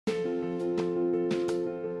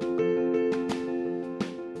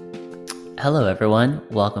Hello, everyone.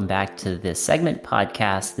 Welcome back to this segment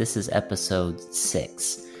podcast. This is episode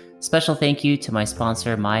 6. Special thank you to my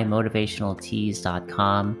sponsor,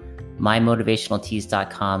 mymotivationaltees.com.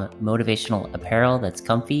 Mymotivationaltees.com, motivational apparel that's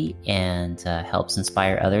comfy and helps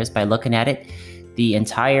inspire others by looking at it. The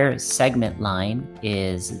entire segment line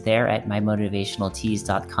is there at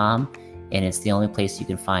mymotivationaltees.com, and it's the only place you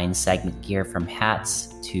can find segment gear from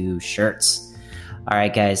hats to shirts. All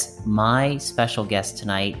right, guys, my special guest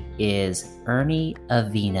tonight is Ernie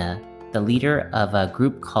Avina, the leader of a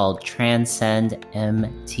group called Transcend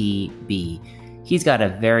MTB. He's got a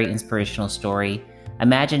very inspirational story.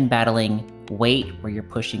 Imagine battling weight where you're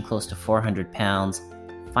pushing close to 400 pounds,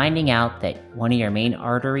 finding out that one of your main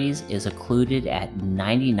arteries is occluded at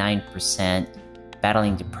 99%,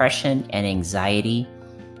 battling depression and anxiety,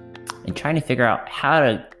 and trying to figure out how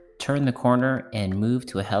to turn the corner and move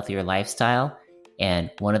to a healthier lifestyle.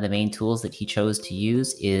 And one of the main tools that he chose to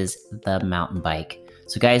use is the mountain bike.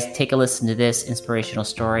 So guys, take a listen to this inspirational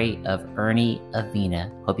story of Ernie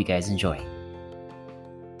Avina. Hope you guys enjoy.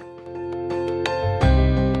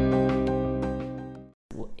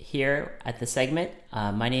 Here at the segment,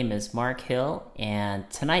 my name is Mark Hill, and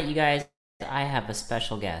tonight, you guys, I have a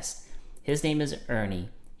special guest. His name is Ernie,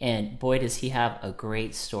 and boy, does he have a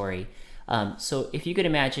great story. So if you could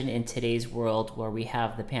imagine in today's world where we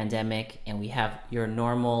have the pandemic and we have your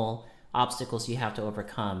normal obstacles you have to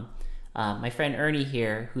overcome, my friend Ernie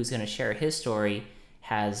here, who's going to share his story,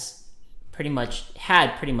 had pretty much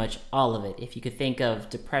all of it. If you could think of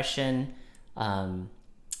depression,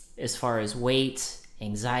 as far as weight,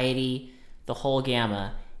 anxiety, the whole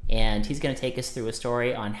gamma, and he's going to take us through a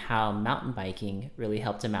story on how mountain biking really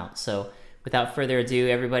helped him out. So without further ado,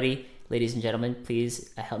 everybody, ladies and gentlemen,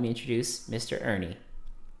 please help me introduce Mr. Ernie.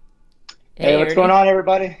 Hey, what's going on,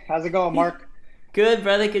 everybody? How's it going, Mark? Good,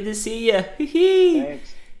 brother. Good to see you.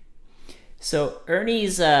 Thanks. So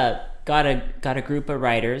Ernie's got a group of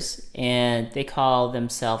riders, and they call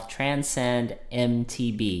themselves Transcend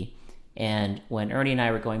MTB. And when Ernie and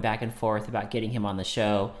I were going back and forth about getting him on the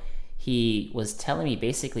show, he was telling me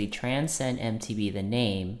basically Transcend MTB, the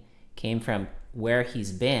name, came from where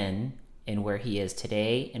he's been and where he is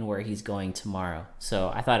today and where he's going tomorrow.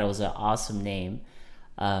 So I thought it was an awesome name.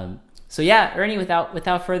 So yeah, Ernie,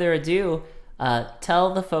 without further ado,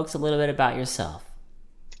 tell the folks a little bit about yourself.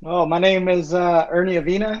 Oh, my name is Ernie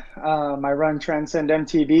Avina. I run Transcend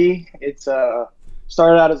MTB. It's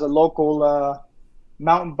started out as a local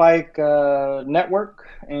mountain bike network,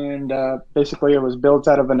 and basically it was built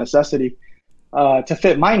out of a necessity to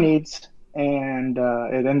fit my needs, and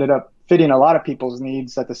it ended up fitting a lot of people's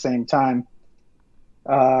needs at the same time.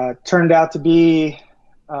 Turned out to be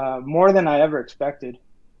more than I ever expected.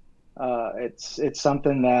 It's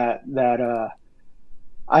something that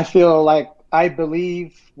I feel like I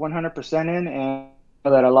believe 100% in, and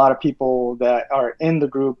that a lot of people that are in the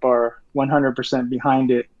group are 100%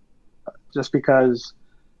 behind it, just because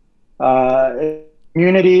it's a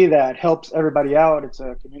community that helps everybody out. It's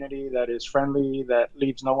a community that is friendly, that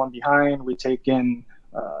leaves no one behind. We take in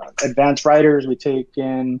advanced riders, we take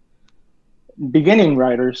in beginning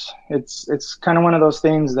riders. It's kind of one of those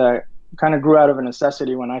things that kind of grew out of a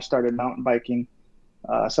necessity when I started mountain biking,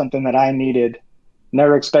 something that I needed.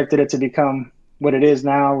 Never expected it to become what it is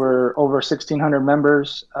now. We're over 1,600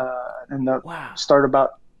 members, and start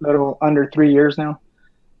about a little under 3 years now.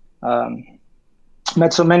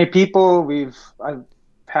 Met so many people. I've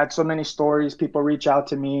had so many stories. People reach out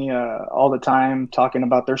to me all the time, talking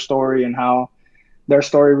about their story and how their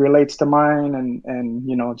story relates to mine, and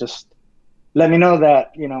just let me know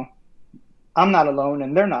that I'm not alone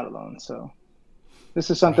and they're not alone. So this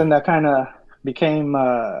is something that kind of became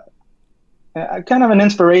kind of an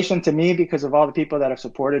inspiration to me because of all the people that have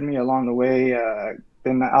supported me along the way.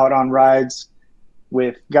 Been out on rides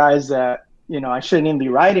with guys that I shouldn't even be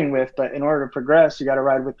riding with, but in order to progress, you got to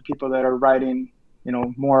ride with the people that are riding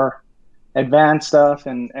more advanced stuff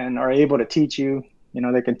and are able to teach you.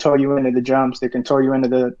 They can tow you into the jumps, they can tow you into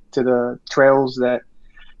the trails that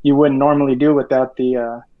you wouldn't normally do without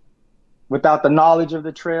the knowledge of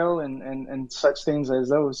the trail and such things as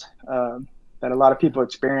those that a lot of people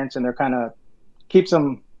experience, and they're kind of keeps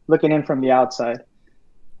them looking in from the outside.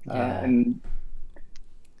 And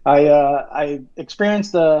I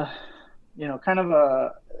experienced kind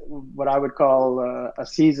of what I would call a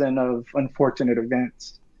season of unfortunate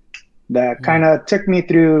events that kind of took me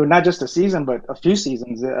through not just a season, but a few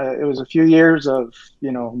seasons. It was a few years of,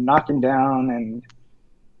 knocking down and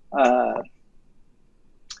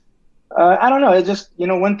I don't know. It just,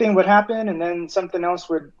 one thing would happen and then something else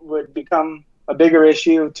would become a bigger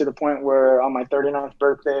issue, to the point where on my 39th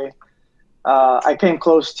birthday, I came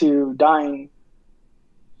close to dying.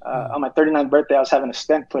 On my 39th birthday, I was having a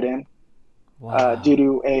stent put in due Wow.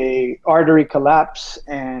 to a artery collapse,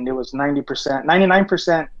 and it was 90%,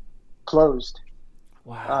 99% closed.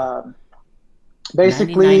 Wow. Um,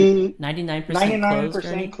 99, basically, 99% closed, 99%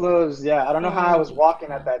 Ernie? closed. Yeah, I don't know how I was Holy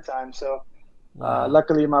walking at cow. that time. So, Wow.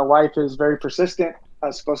 luckily, my wife is very persistent. I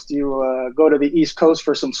was supposed to go to the East Coast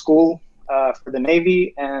for some school for the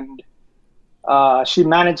Navy, and she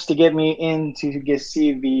managed to get me in to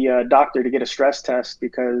see the doctor to get a stress test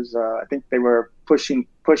because I think they were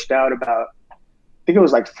pushed out about, I think it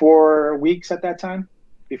was like 4 weeks at that time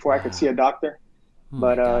before I could see a Wow. doctor. Oh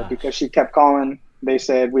my But because gosh. she kept calling, they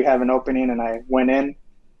said we have an opening, and I went in.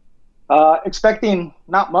 Expecting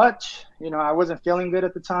not much. I wasn't feeling good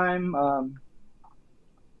at the time.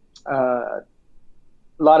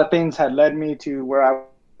 A lot of things had led me to where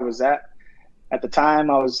I was at. At the time,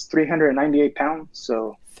 I was 398 pounds.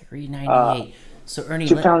 So, uh, 398. So Ernie,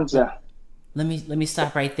 2 pounds. let me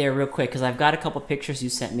stop right there real quick because I've got a couple pictures you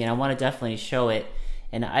sent me and I want to definitely show it.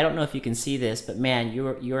 And I don't know if you can see this, but man,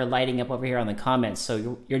 you're lighting up over here on the comments.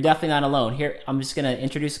 So you're definitely not alone. Here, I'm just gonna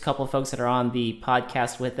introduce a couple of folks that are on the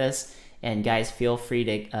podcast with us. And guys, feel free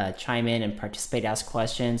to chime in and participate, ask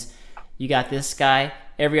questions. You got this guy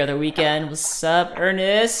every other weekend. What's up,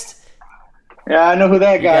 Ernest? Yeah, I know who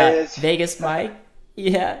that You guy got is. Vegas Mike.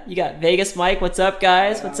 Yeah, you got Vegas Mike. What's up,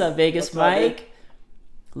 guys? What's up, Vegas What's up, dude? Mike?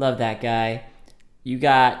 Love that guy. You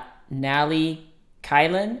got Nally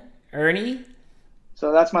Kylan, Ernie.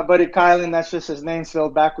 So that's my buddy Kylan. That's just his name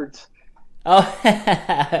spelled backwards. Oh,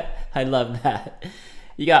 I love that.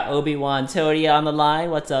 You got Obi-Wan Tody on the line.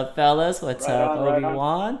 What's up, fellas? What's Right up, on, right on.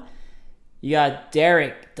 Obi-Wan? You got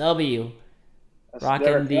Derek W. That's rocking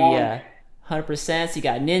Derek the Wan. 100%. You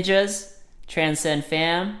got Ninjas, Transcend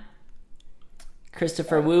Fam.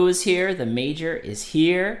 Christopher Uh, Wu is here. The Major is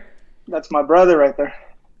here. that's my brother right there.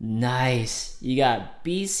 Nice. You got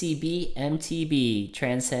BCB MTB.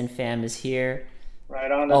 Transcend Fam is here.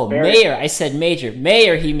 Right on. That's Oh, Barry. Mayor. I said Major.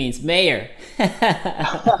 Mayor, he means Mayor.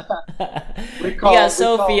 You we got call we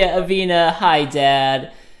call. Sophia Avina. Hi,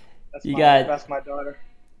 Dad. That's You my got, that's my daughter.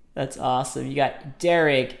 that's awesome. You got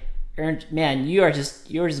Derek. Man, you're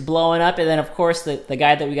just blowing up. And then, of course, the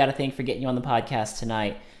guy that we got to thank for getting you on the podcast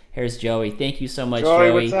tonight. Here's Joey. Thank you so much,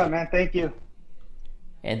 Joey, what's Joey. up, man? Thank you.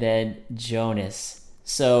 And then Jonas.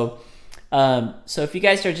 So if you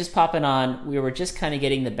guys are just popping on, we were just kind of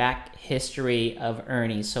getting the back history of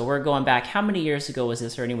Ernie. So we're going back. How many years ago was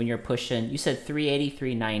this, Ernie, when you're pushing? You said 380,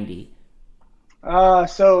 390.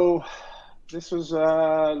 So this was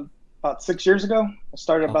about 6 years ago. I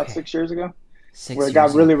started about Okay. 6 years ago, where it 6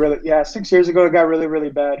 got years ago. really, really, yeah, 6 years ago it got really,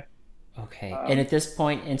 really bad. Okay. And Um, at this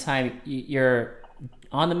point in time, you're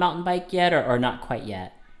on the mountain bike yet or not quite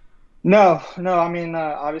yet? no, no, I mean,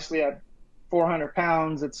 obviously at 400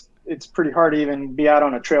 pounds, it's pretty hard to even be out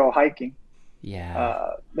on a trail hiking. Yeah.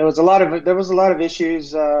 There was a lot of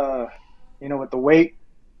issues, with the weight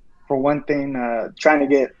for one thing, trying to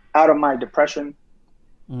get out of my depression.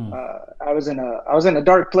 Mm. I was in a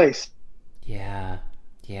dark place. Yeah.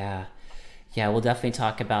 Yeah. Yeah, we'll definitely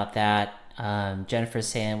talk about that. Jennifer's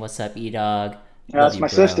saying, "What's up, E Dog? Love That's you, my bro."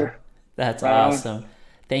 sister. That's Right on. awesome.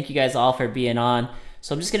 Thank you guys all for being on.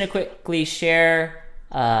 So I'm just gonna quickly share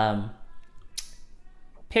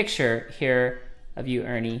picture here of you,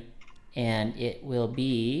 Ernie, and it will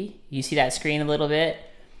be. You see that screen a little bit.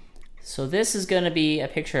 So this is gonna be a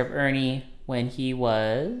picture of Ernie when he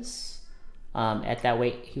was at that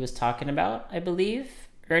weight he was talking about, I believe.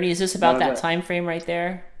 Ernie, is this That about was that a time frame right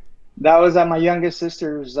there? that was at my youngest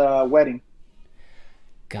sister's wedding.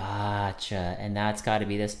 Gotcha. And that's got to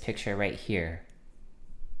be this picture right here.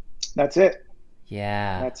 That's it.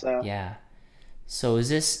 Yeah. That's Yeah. So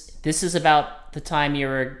this is about the time you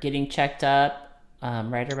were getting checked up,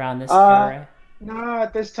 right around this uh era? no,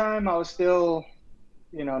 at this time I was still,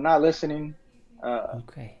 not listening. Uh,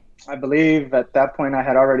 Okay. I believe at that point I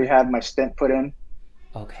had already had my stent put in.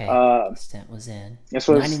 Okay. Uh, Stent was in. this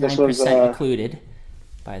was 99% occluded,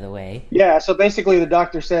 by the way. Yeah. So basically, the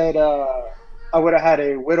doctor said I would have had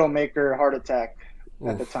a widowmaker heart attack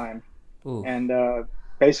at the Oof. time, Oof. and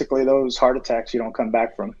basically those heart attacks you don't come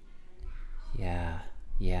back from. Yeah.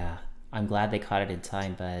 Yeah. I'm glad they caught it in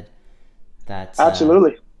time, bud. That's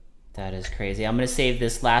Absolutely. that is crazy. I'm gonna save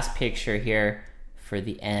this last picture here for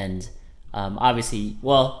the end. Obviously,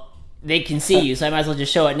 well, they can see you, so I might as well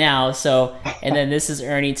just show it now. So, and then this is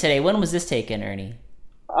Ernie today. When was this taken, Ernie?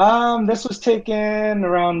 This was taken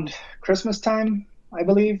around Christmas time, I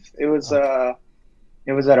believe. Okay,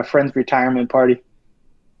 It was at a friend's retirement party,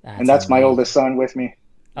 and that's that's my amazing. oldest son with me.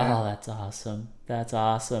 Yeah. Oh, that's awesome. That's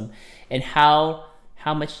awesome. And how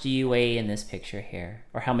How much do you weigh in this picture here,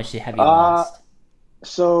 or how much have you Uh, lost?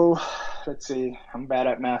 so let's see. I'm bad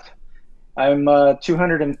at math. I'm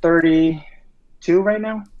 232 right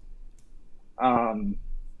now. Um,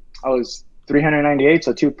 I was 398,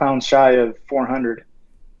 so 2 pounds shy of 400.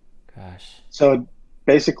 Gosh. So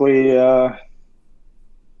basically, I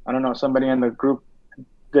don't know, somebody in the group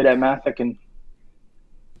good at math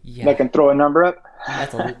Yeah, that can throw a number up.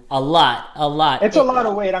 that's a lot, a lot. It's a lot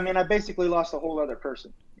of weight. I mean, I basically lost a whole other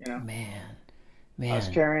person. Man, I was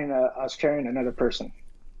man, carrying another person.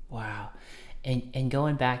 wow. And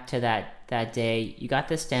going back to that day, you got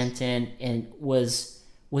the stent in, and was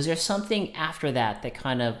there something after that that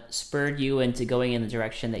kind of spurred you into going in the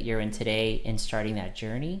direction that you're in today and starting that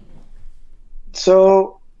journey?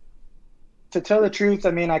 So to tell the truth,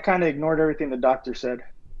 I mean, I kind of ignored everything the doctor said.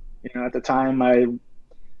 At the time, I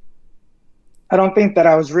don't think that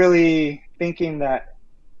I was really thinking that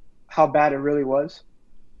how bad it really was.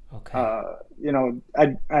 Okay. I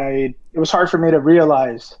it was hard for me to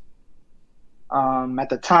realize at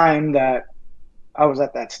the time that I was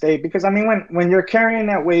at that state, because I mean, when you're carrying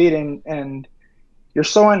that weight and you're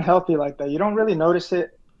so unhealthy like that, you don't really notice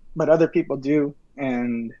it, but other people do.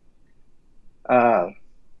 And uh,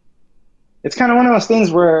 it's kind of one of those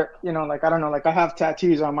things where, like, I don't know, like I have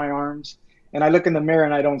tattoos on my arms and I look in the mirror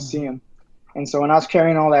and I don't see Mm-hmm. them. And so when I was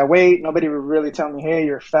carrying all that weight, nobody would really tell me, hey,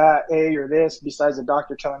 you're fat, hey, you're this, besides the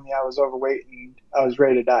doctor telling me I was overweight and I was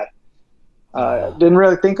ready to die. Wow. Didn't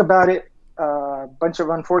really think about it. A bunch of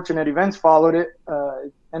unfortunate events followed it.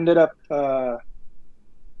 Ended up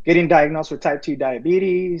getting diagnosed with type 2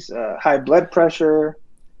 diabetes, high blood pressure.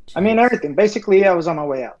 I mean, Jeez. everything. Basically, I was on my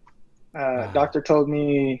way out. Wow. Doctor told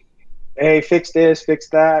me, hey, fix this, fix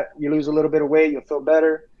that. You lose a little bit of weight, you'll feel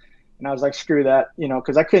better. And I was like, screw that,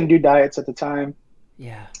 because I couldn't do diets at the time.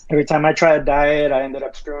 Yeah. Every time I tried a diet, I ended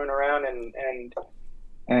up screwing around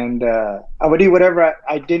and I would eat whatever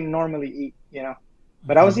I didn't normally eat,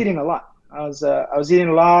 but I was Mm-hmm. eating a lot. I was eating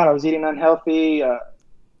a lot. I was eating unhealthy.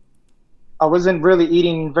 I wasn't really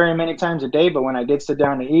eating very many times a day, but when I did sit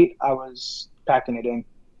down to eat, I was packing it in.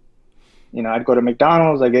 I'd go to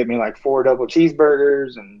McDonald's. I'd get me like 4 double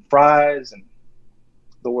cheeseburgers and fries and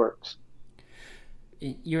the works.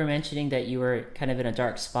 You were mentioning that you were kind of in a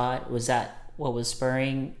dark spot. Was that what was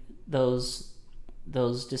spurring those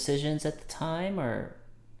decisions at the time, or?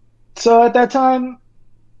 So at that time,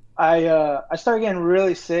 I started getting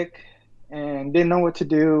really sick and didn't know what to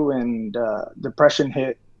do, and depression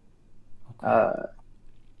hit. Okay. Uh,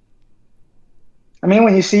 I mean,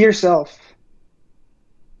 when you see yourself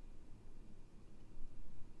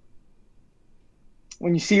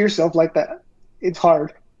like that, it's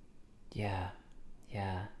hard. Yeah.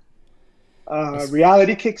 Yeah. It's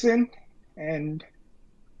Reality kicks in, and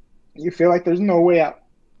you feel like there's no way out.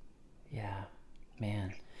 yeah,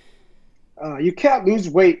 man. You can't lose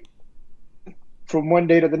weight from one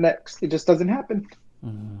day to the next. It just doesn't happen.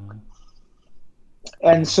 Mm, And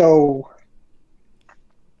man. so,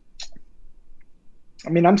 I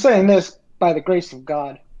mean, I'm saying this by the grace of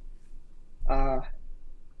God. Uh,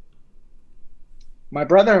 my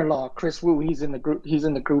brother-in-law, Chris Wu, he's in the group. He's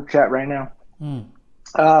in the group chat right now. Mm,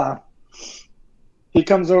 Uh, he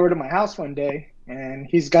comes over to my house one day, and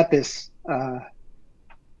he's got this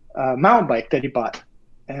mountain bike that he bought,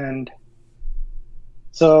 and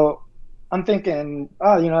so I'm thinking,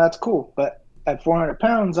 oh, that's cool, but at 400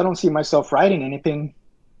 pounds, I don't see myself riding anything,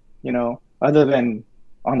 other than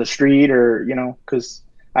on the street or, because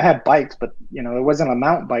I had bikes, but, it wasn't a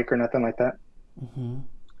mountain bike or nothing like that. mm-hmm.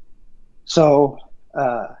 So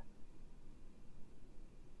uh,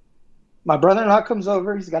 my brother-in-law comes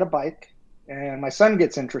over, he's got a bike, and my son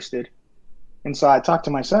gets interested. And so I talked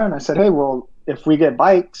to my son. I said, hey, well, if we get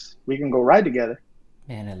bikes, we can go ride together.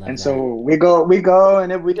 Man, I love And that. so we go,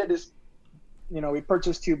 and we did this, we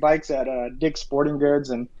purchased 2 bikes at Dick's Sporting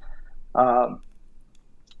Goods, and um,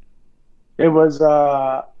 it was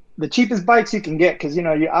the cheapest bikes you can get, because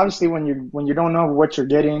you obviously when you don't know what you're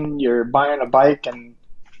getting, you're buying a bike and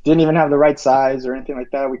didn't even have the right size or anything like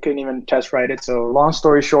that. We couldn't even test ride it. So long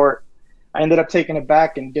story short, I ended up taking it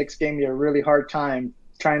back, and Dick's gave me a really hard time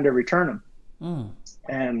trying to return them. Mm.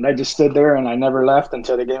 And I just stood there and I never left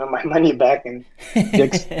until they gave me my money back. And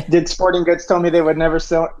Dick's Sporting Goods told me they would never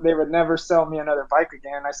sell me another bike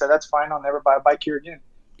again. I said, that's fine. I'll never buy a bike here again.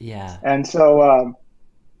 Yeah. And so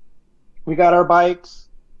we got our bikes,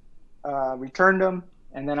 returned them,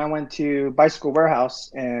 and then I went to Bicycle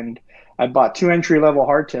Warehouse and I bought 2 entry-level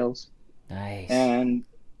hardtails. Nice. And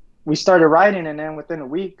we started riding, and then within a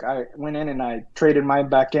week, I went in and I traded mine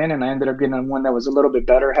back in, and I ended up getting one that was a little bit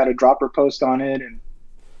better, had a dropper post on it, and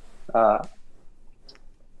uh,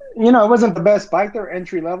 it wasn't the best bike. They were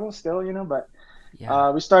entry level still, but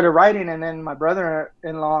Yeah. we started riding, and then my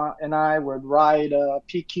brother-in-law and I would ride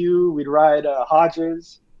PQ, we'd ride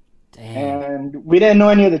Hodges, Dang. and we didn't know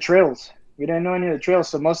any of the trails. We didn't know any of the trails,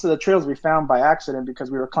 so most of the trails we found by accident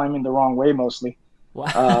because we were climbing the wrong way mostly.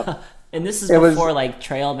 Uh, Wow. And this is it was before like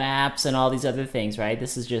trail maps and all these other things, right?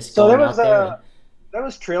 This is just so going out there and there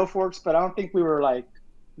was trail forks, but I don't think we were like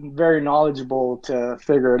very knowledgeable to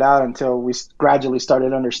figure it out until we gradually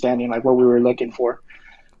started understanding like what we were looking for.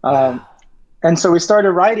 Um, wow. and so we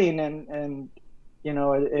started writing, and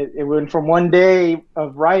it went from one day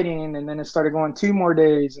of writing, and then it started going 2 more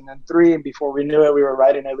days, and then three, and before we knew it, we were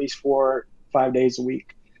writing at least 4 5 days a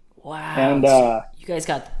week. Wow. And So you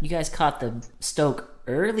guys caught the stoke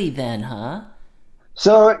early then, huh?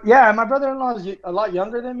 so yeah, my brother-in-law is a lot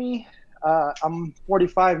younger than me. I'm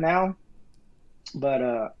 45 now, but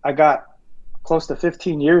I got close to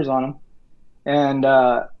 15 years on him. And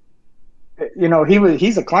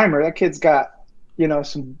he's a climber. That kid's got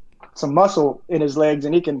some muscle in his legs,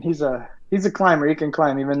 and he's a climber. He can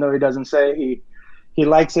climb, even though he doesn't say he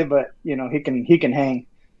likes it, but he can hang.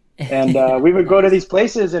 And we would go to Nice. these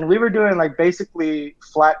places, and we were doing like basically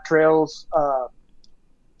flat trails,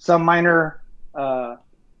 some minor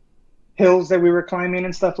hills that we were climbing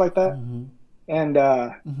and stuff like that. Mm-hmm. And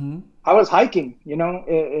Mm-hmm. I was hiking.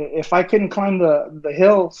 If I couldn't climb the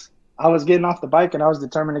hills, I was getting off the bike, and I was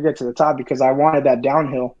determined to get to the top because I wanted that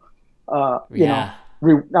downhill. Yeah.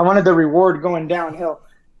 I wanted the reward going downhill.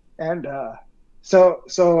 And so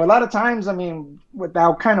a lot of times, I mean,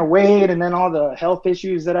 without kind of weight and then all the health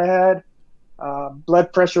issues that I had,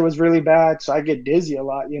 blood pressure was really bad, so I get dizzy a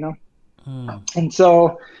lot. Mm. And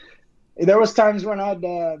so there was times when I'd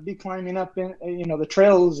be climbing up in the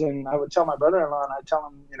trails, and I would tell my brother-in-law, and I'd tell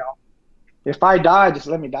him, if I die, just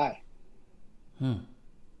let me die. Hmm.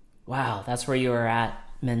 Wow, that's where you were at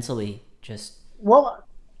mentally. Just Well,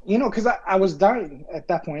 because I was dying at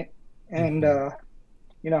that point, and mm-hmm.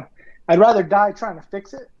 you know, I'd rather die trying to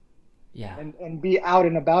fix it Yeah. and be out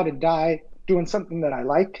and about and die doing something that I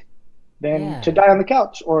like than to Yeah. die on the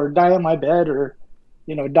couch or die on my bed or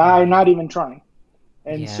die Right. not even trying.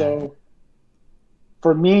 And Yeah. so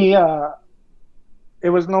for me, it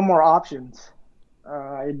was no more options.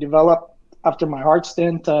 I developed after my heart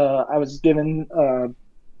stint. I was given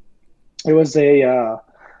it was a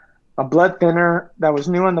blood thinner that was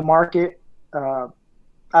new on the market. Uh,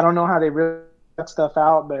 I don't know how they really that stuff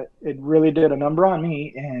out, but it really did a number on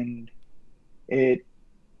me, and it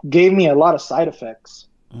gave me a lot of side effects.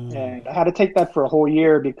 Mm. And I had to take that for a whole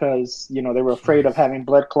year because they were afraid of Jeez. having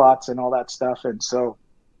blood clots and all that stuff. And so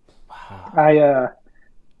Wow.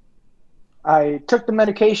 I took the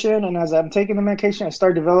medication, and as I'm taking the medication, I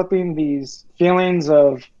started developing these feelings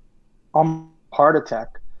of heart attack.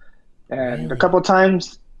 And a Really? couple of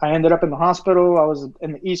times I ended up in the hospital. I was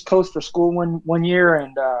in the East Coast for school one year,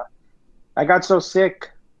 and I got so sick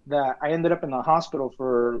that I ended up in the hospital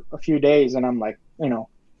for a few days. And I'm like,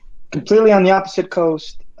 completely on the opposite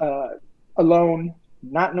coast, alone,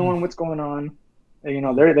 not Mm. knowing what's going on.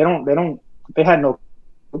 Mm. They had no,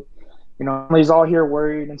 family's all here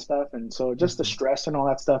worried and stuff. And so just the Mm-hmm. stress and all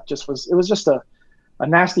that stuff it was just a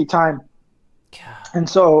nasty time. God. And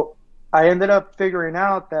so I ended up figuring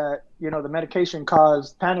out that, the medication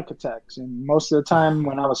caused panic attacks. And most of the time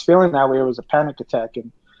when I was feeling that way, it was a panic attack.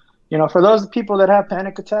 And, for those people that have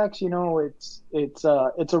panic attacks, it's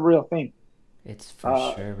a real thing. It's for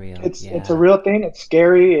Uh, sure real. it's a Yeah. real thing. It's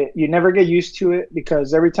scary. You never get used to it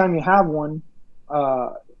because every time you have one,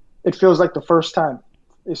 uh, it feels like the first time.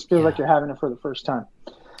 It feels like Yeah. you're having it for the first time.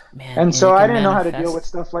 Man, And and so it I can didn't know how to deal with manifest.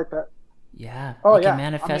 stuff like that. Yeah, Oh it can yeah.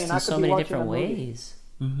 I mean, manifest in I could so be many watching a different movie. ways.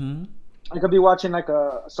 Mm-hmm. I could be watching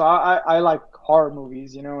so I like horror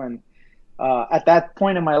movies, and at that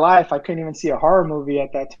point in my life, I couldn't even see a horror movie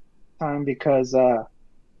at that time because uh,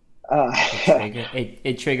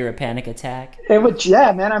 It trigger a panic attack. it would,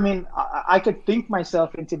 yeah, man. I mean, I could think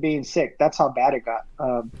myself into being sick. That's how bad it got.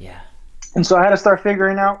 Yeah. And so I had to start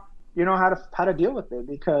figuring out, how to deal with it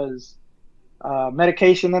because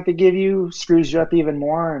medication that they give you screws you up even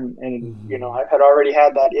more. And Mm-hmm. I had already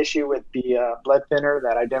had that issue with the blood thinner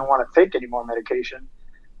that I didn't want to take any more medication,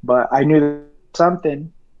 but I knew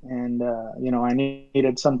something, and I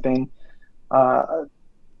needed something. Uh,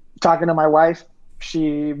 Talking to my wife,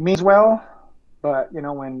 she means well, but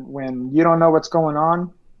when you don't know what's going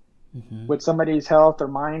on Mm-hmm. with somebody's health or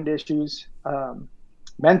mind issues,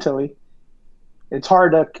 mentally, it's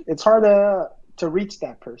hard to reach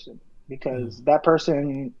that person Mm. because that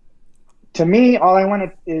person, to me, all I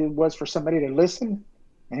wanted was for somebody to listen.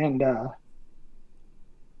 And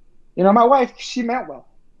my wife, she meant well.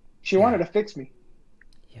 She Yeah. wanted to fix me.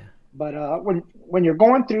 Yeah. But when you're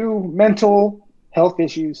going through mental health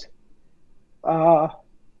issues, uh,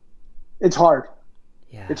 it's hard.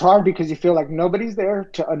 Yeah. It's hard because you feel like nobody's there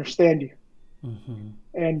to understand you, Hmm.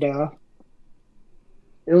 and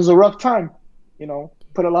it was a rough time.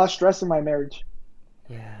 Put a lot of stress in my marriage.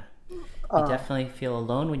 Yeah. You Uh, definitely feel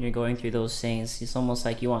alone when you're going through those things. It's almost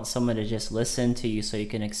like you want someone to just listen to you so you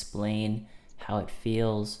can explain how it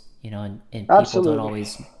feels, and people don't Absolutely,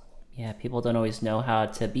 always, yeah, people don't always know how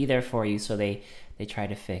to be there for you, so they try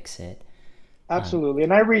to fix it. Um, absolutely.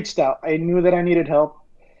 And I reached out. I knew that I needed help.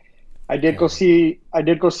 Good. I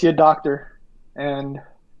did go see a doctor, and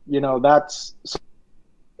that's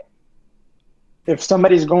if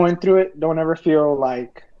somebody's going through it, don't ever feel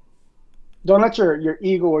like don't let your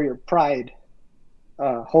ego or your pride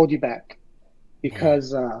hold you back Man.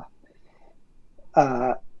 because uh,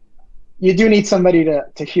 you do need somebody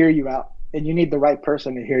to hear you out, and you need the right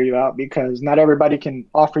person to hear you out because not everybody can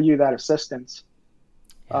offer you that assistance.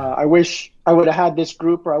 Yeah. I wish I would have had this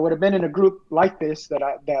group, or I would have been in a group like this that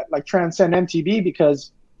like Transcend MTB,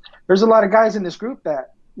 because there's a lot of guys in this group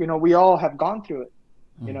that we all have gone through it.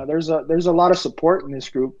 Mm. There's a lot of support in this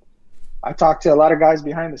group. I talk to a lot of guys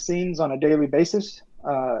behind the scenes on a daily basis.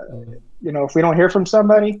 Mm. If we don't hear from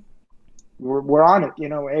somebody, we're on it.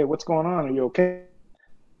 Hey, what's going on? Are you okay?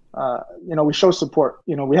 We show support.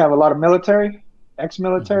 We have a lot of military,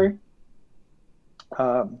 Hmm. ex-military.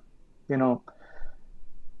 Um, you know,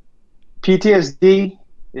 PTSD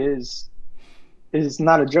is is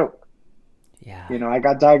not a joke. Yeah. I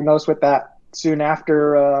got diagnosed with that soon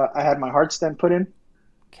after I had my heart stent put in.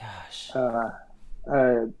 Gosh. Uh,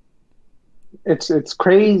 uh, it's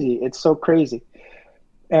crazy. It's so crazy.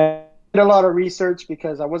 And I did a lot of research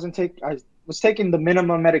because I was taking the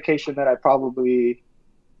minimum medication that I probably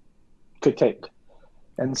could take.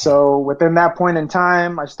 And Okay. so within that point in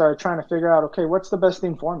time, I started trying to figure out, okay, what's the best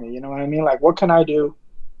thing for me? You know what I mean? Like, what can I do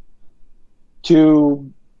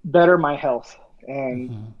to better my health? And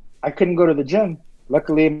Hmm. I couldn't go to the gym.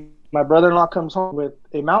 Luckily, my brother-in-law comes home with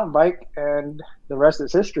a mountain bike, and the rest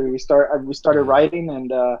is history. We started Wow. riding,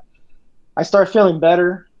 and I started feeling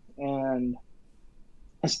better. And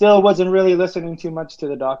I still wasn't really listening too much to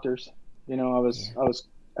the doctors. Yeah. I was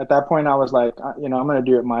at that point. I was like, I'm gonna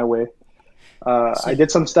do it my way. I So,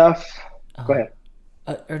 did some stuff. Go ahead.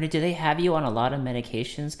 Ernie, do they have you on a lot of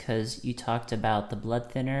medications? Because you talked about the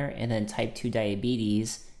blood thinner and then type 2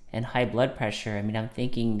 diabetes and high blood pressure. I mean, I'm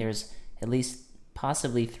thinking there's at least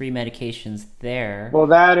possibly three medications there. Well,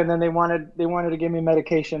 that, and then they wanted to give me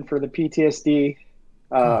medication for the PTSD,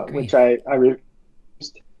 Good which grief. I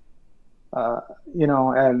refused. Uh,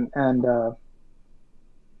 and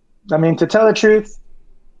I mean, to tell the truth,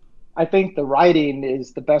 I think the writing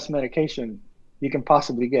is the best medication you can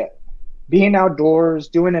possibly get. Being outdoors,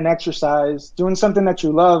 doing an exercise, doing something that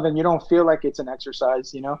you love, and you don't feel like it's an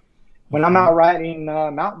exercise. When I'm Hmm. out riding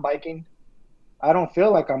mountain biking, I don't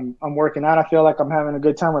feel like I'm working out. I feel like I'm having a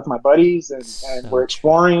good time with my buddies, and we're So true.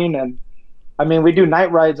 exploring. And I mean, we do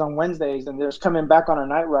night rides on Wednesdays, and there's coming back on our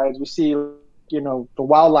night rides. We see, the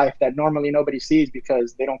wildlife that normally nobody sees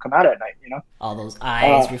because they don't come out at night. All those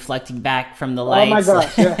Uh, eyes reflecting back from the oh my lights.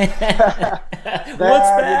 gosh, yeah.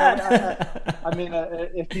 What's That, I that? mean,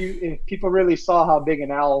 if people really saw how big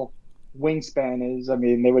an owl wingspan is, I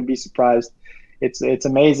mean, they would be surprised. It's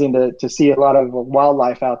amazing to see a lot of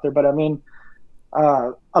wildlife out there. But I mean,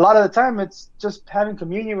 a lot of the time it's just having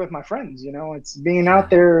communion with my friends. It's being out Yeah.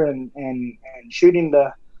 there and shooting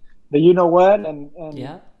the what,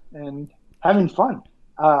 Yeah. and having fun.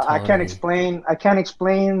 Totally. I can't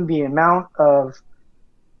explain the amount of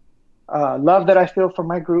love that I feel from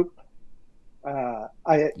my group.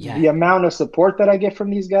 Yeah. The amount of support that I get from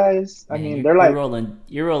these guys. I Man, mean, you're they're you're like rolling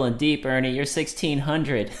you're rolling deep, Ernie. You're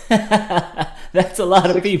 1,600. That's a lot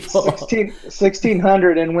of people.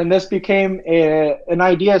 1,600. And when this became an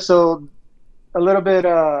idea, so a little bit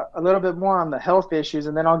more on the health issues,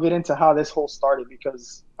 and then I'll get into how this whole started,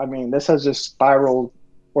 because I mean, this has just spiraled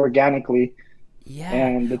organically, Yeah.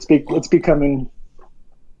 and Well, it's becoming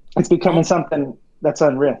well, something that's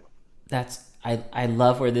unreal. I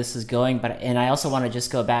love where this is going, but and I also want to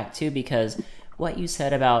just go back too because what you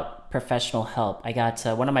said about professional help. I got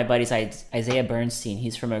one of my buddies, Isaiah Bernstein.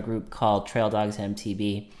 He's from a group called Trail Dogs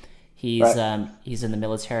MTB. Right. He's in the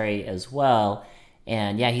military as well,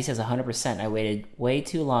 and yeah, he says 100%. I waited way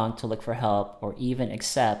too long to look for help or even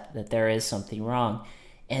accept that there is something wrong,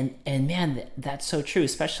 and man, that's so true.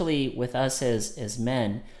 Especially with us as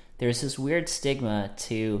men, there's this weird stigma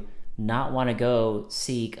to not want to go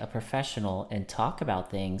seek a professional and talk about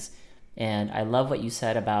things. And I love what you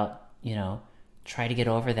said about, try to get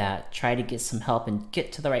over that, try to get some help and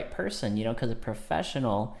get to the right person, because a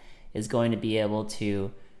professional is going to be able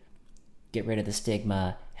to get rid of the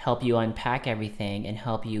stigma, help you unpack everything, and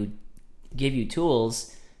help you give you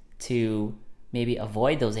tools to maybe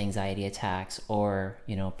avoid those anxiety attacks, or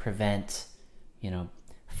prevent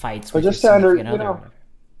fights But with your just to significant other.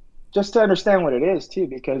 just to understand what it is too,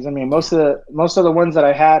 because I mean, most of the ones that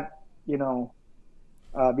I had,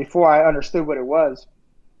 before I understood what it was,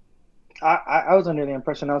 I was under the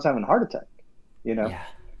impression I was having a heart attack. You know, Yeah.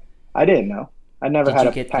 I didn't know. I never Did had you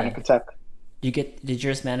a get panic the attack. did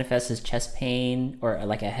yours manifest as chest pain or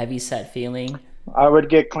like a heavy set feeling? I would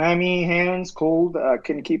get clammy hands, cold.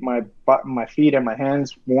 Couldn't keep my feet and my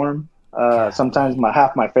hands warm. Sometimes Golly.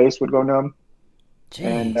 half my face would go numb,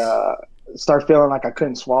 and Jeez. start feeling like I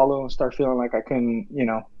couldn't swallow. Start feeling like I couldn't,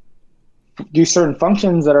 do certain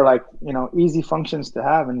functions that are like, easy functions to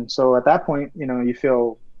have. And so at that point, you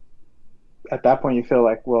feel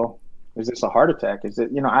like, well, is this a heart attack? Is it,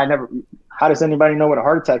 how does anybody know what a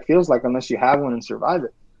heart attack feels like unless you have one and survive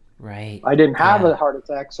it? Right. I didn't have Yeah. a heart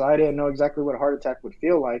attack, so I didn't know exactly what a heart attack would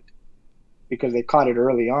feel like because they caught it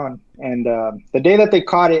early on. And the day that they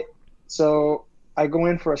caught it, so I go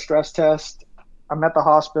in for a stress test. I'm at the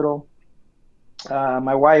hospital.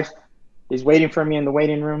 My wife is waiting for me in the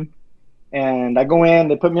waiting room. And I go in,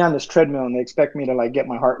 they put me on this treadmill and they expect me to like get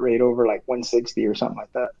my heart rate over like 160 or something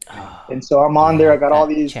like that. Oh, And so I'm on there. yeah, that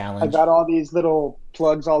I challenge. got all these little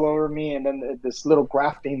plugs all over me, and then this little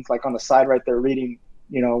graph thing's like on the side right there reading,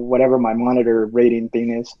 whatever my monitor rating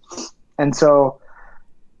thing is. And so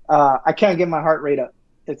I can't get my heart rate up.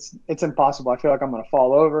 It's impossible. I feel like I'm gonna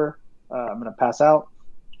fall over. I'm gonna pass out.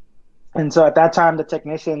 And so at that time, the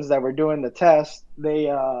technicians that were doing the test, they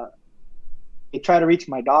tried to reach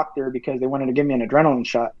my doctor because they wanted to give me an adrenaline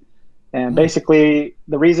shot. And Mm. basically,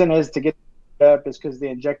 the reason is to get up is because they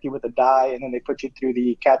inject you with a dye and then they put you through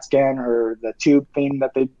the CAT scan or the tube thing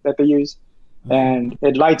that they use, Hmm. and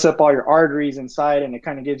it lights up all your arteries inside, and it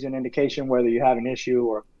kind of gives you an indication whether you have an issue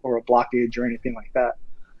or a blockage or anything like that.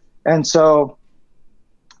 And so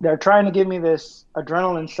they're trying to give me this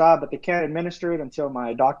adrenaline shot, but they can't administer it until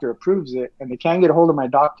my doctor approves it, and they can't get a hold of my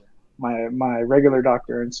doctor, my regular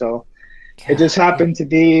doctor. And so it just Golly. happened to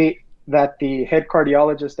be that the head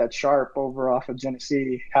cardiologist at Sharp over off of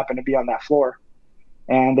Genesee happened to be on that floor.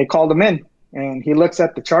 And they called him in, and he looks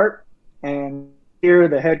at the chart and hear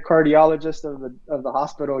the head cardiologist of the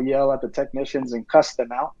hospital yell at the technicians and cuss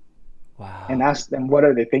them out and Wow. ask them what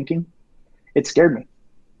are they thinking. It scared me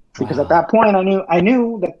because at Wow. that point I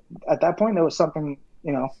knew that at that point there was something,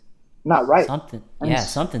 not right. Something. And Yeah,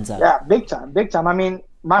 something's up. yeah, big time, big time. I mean,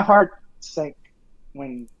 my heart sank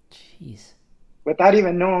when Jeez. without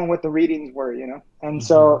even knowing what the readings were. And Hmm.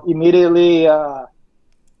 so immediately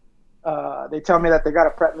they tell me that they got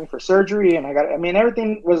to prep me for surgery, and I mean,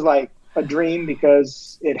 everything was like a dream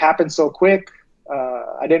because it happened so quick.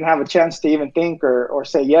 I didn't have a chance to even think or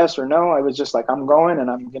say yes or no. I was just like, I'm going and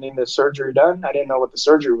I'm getting this surgery done. I didn't know what the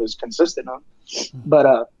surgery was consistent of.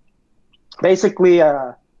 But basically,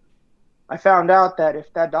 I found out that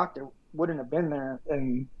if that doctor wouldn't have been there,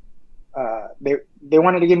 and they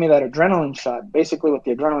wanted to give me that adrenaline shot. Basically, what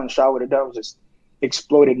the adrenaline shot would have done was just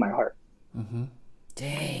exploded my heart. Hmm.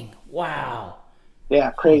 Dang. Wow.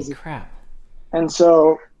 Yeah, Holy crazy. crap. And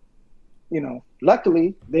so,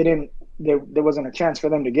 luckily they didn't. There wasn't a chance for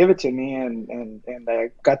them to give it to me, and I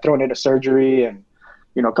got thrown into surgery, and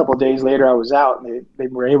a couple of days later I was out, and they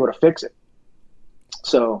were able to fix it.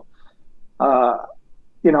 So, uh,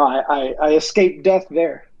 I escaped death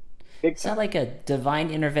there, big Is that time. like a divine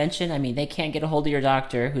intervention? I mean, they can't get a hold of your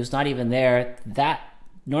doctor who's not even there. That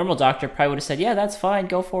normal doctor probably would have said, "Yeah, that's fine.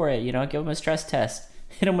 Go for it. Give him a stress test.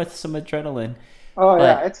 Hit him with some adrenaline." Oh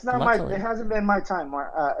yeah, But it's not my. It luckily, hasn't been my time.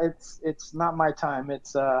 It's not my time.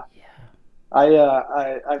 It's yeah.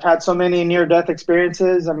 I've had so many near death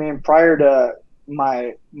experiences. I mean, prior to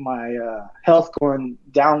my health going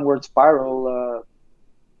downward spiral,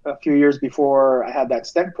 a few years before I had that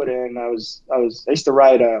stent put in, I used to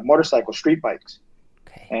ride motorcycle street bikes,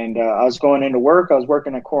 Okay. and I was going into work. I was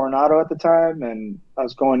working at Coronado at the time, and I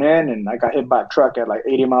was going in, and I got hit by a truck at like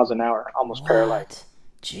 80 miles an hour, almost paralyzed. What?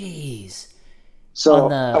 Jeez. On So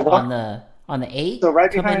I the on walked. the on the So eight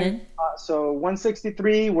right coming behind, in.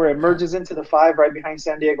 163, where it Yep. merges into the 5, right behind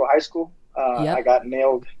San Diego High School. I Yep. got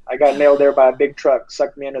nailed. I got nailed there by a big truck,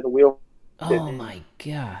 sucked me into the wheel, hit Oh me, my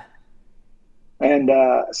god. and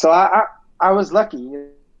so I was lucky.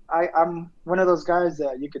 I'm one of those guys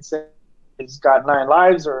that you could say he's got 9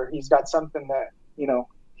 lives, or he's got something that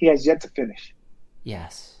he has yet to finish.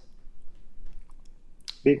 Yes.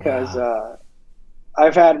 Because Wow.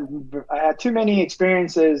 I had too many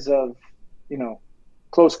experiences of you know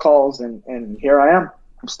close calls, and here I am.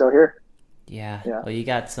 I'm still here. Yeah. Yeah. Well, you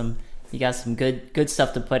got some good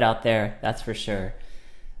stuff to put out there. That's for sure.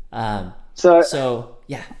 So So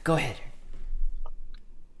yeah, go ahead.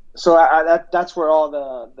 that's where all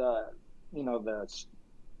the the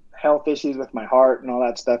health issues with my heart and all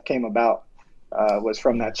that stuff came about. Was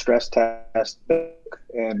from Yeah. that stress test,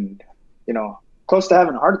 and close to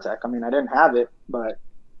having a heart attack. I mean, I didn't have it, but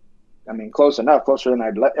I mean, close enough, closer than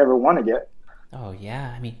I'd ever want to get. Oh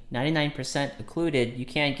yeah. I mean, 99% occluded. You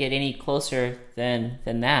can't get any closer than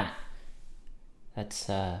that. That's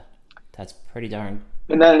that's pretty darn.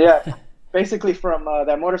 And then, yeah, basically from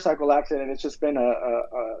that motorcycle accident, it's just been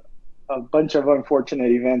a bunch of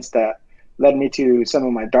unfortunate events that led me to some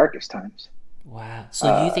of my darkest times. Wow.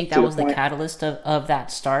 So do you think To that the was the point, catalyst of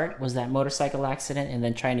that start? Was that motorcycle accident and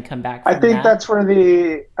then trying to come back I from think that? that's where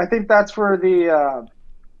the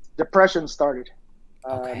depression started.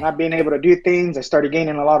 Okay. Not being able to do things, I started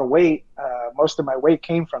gaining a lot of weight. Most of my weight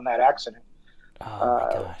came from that accident. Oh my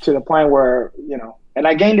To gosh. the point where and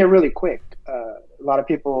I gained it really quick. A lot of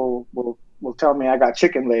people will tell me I got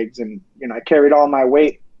chicken legs, and I carried all my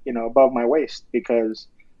weight above my waist because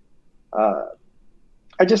uh,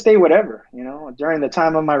 I just ate whatever. During the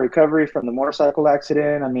time of my recovery from the motorcycle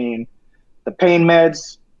accident, I mean, the pain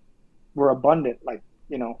meds were abundant. Like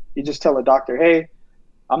you just tell a doctor, hey,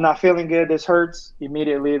 I'm not feeling good, this hurts.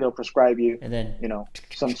 Immediately they'll prescribe you, And then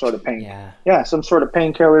some sort of pain. yeah. Yeah, some sort of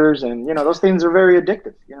painkillers, and those things are very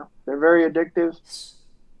addictive. They're very addictive.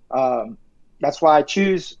 That's why I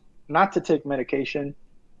choose not to take medication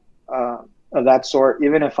of that sort,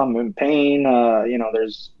 even if I'm in pain.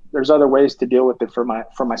 There's other ways to deal with it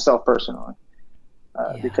for myself personally,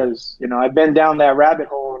 Yeah. because I've been down that rabbit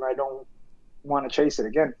hole and I don't want to chase it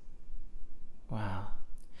again. Wow.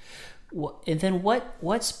 And then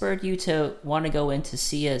what spurred you to want to go in to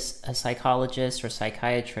see a psychologist or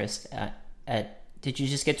psychiatrist? Did you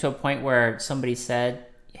just get to a point where somebody said,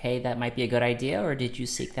 "Hey, that might be a good idea," or did you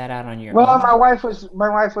seek that out on your Well, own? my wife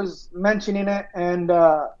was mentioning it, and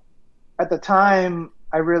at the time,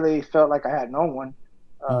 I really felt like I had no one.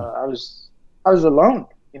 Hmm. I was alone.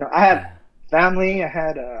 I had Yeah. family, I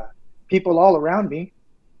had people all around me,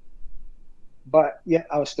 but yet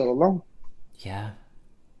I was still alone. Yeah.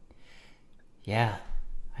 Yeah.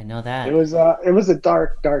 I know It that. was it was a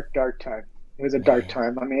dark, dark, dark time. It was a dark Man.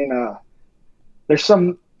 time. I mean, there's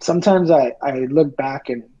sometimes I look back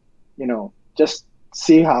and just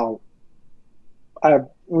see how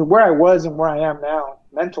where I was and where I am now,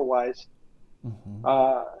 mental wise. Hmm.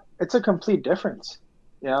 uh, it's a complete difference.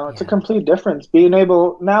 It's a Yeah. complete difference. Being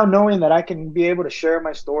able now, knowing that I can be able to share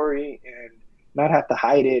my story and not have to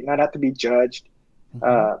hide it, not have to be judged. Hmm.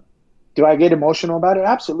 Uh, do I get emotional about it?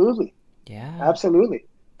 Absolutely, Yeah. absolutely,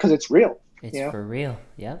 because it's real. It's You know, for real.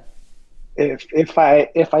 Yep. if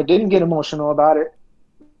I didn't get emotional about it,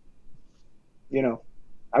 you know,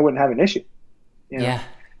 I wouldn't have an issue. You know, Yeah.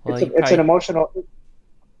 Well, it's a, you it's an probably. emotional.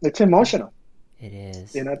 It's Yeah. emotional. It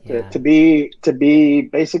is. To, Yeah. to be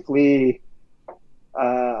basically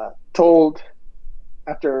told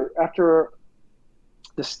after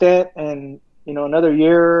the stint and another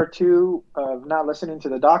year or two of not listening to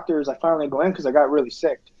the doctors, I finally go in because I got really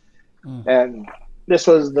sick, Mm. and this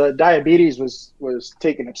was the diabetes was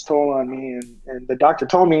taking its toll on me, and the doctor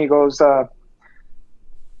told me,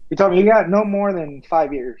 he told me, you got no more than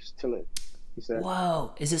 5 years to live. He said,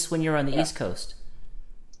 Whoa. Is this when you're on the yeah. East Coast?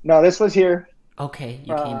 No, this was here. Okay.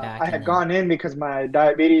 You came I back and had then. gone in because my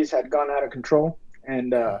diabetes had gone out of control,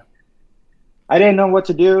 and I didn't know what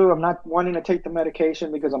to do. I'm not wanting to take the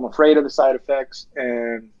medication because I'm afraid of the side effects.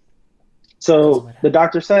 And Because of so what the happened.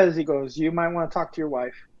 doctor says, he goes, you might want to talk to your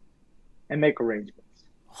wife and make arrangements.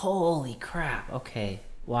 Holy crap. Okay.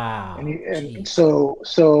 And Wow. he, and Jeez.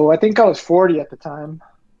 so I think I was 40 at the time.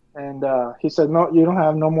 And he said, no, you don't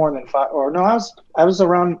have no more than five, or no, that was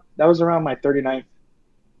around my 39th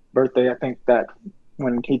birthday. I think that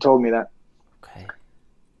when he told me that, Okay.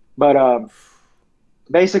 but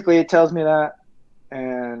basically it tells me that,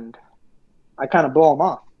 and I kind of blow him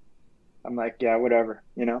off. I'm like, yeah, whatever.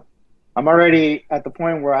 I'm Okay. already at the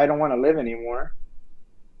point where I don't want to live anymore.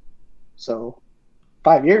 So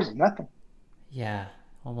 5 years is nothing. Yeah.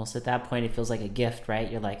 Almost at that point, it feels like a gift, right?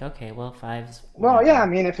 You're like, okay, well, five's Well, yeah, I whatever.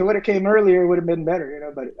 mean, if it would have came earlier, it would have been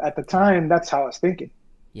better, But at the Yeah. time, that's how I was thinking. I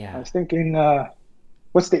Yeah. was thinking,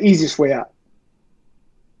 what's the easiest way out?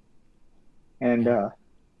 And Yeah.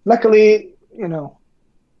 luckily,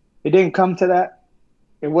 it didn't come to that.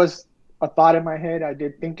 It was a thought in my head. I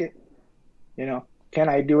did think it. Can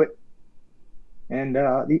I do it? And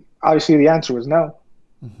obviously, the answer was no.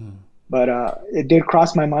 Hmm. But it did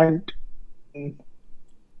cross my mind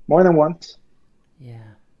more than once.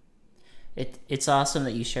 Yeah. It's awesome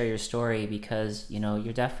that you share your story because,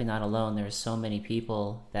 you're definitely not alone. There's so many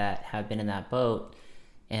people that have been in that boat.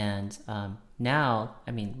 And now,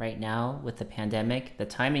 I mean, right now with the pandemic, the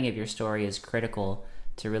timing of your story is critical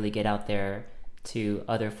to really get out there to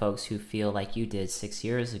other folks who feel like you did 6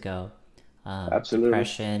 years ago. Absolutely.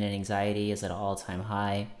 Depression and anxiety is at an all-time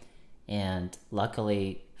high. And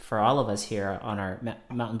luckily for all of us here on our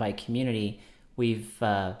mountain bike community, we've,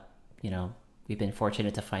 we've been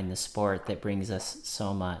fortunate to find this sport that brings us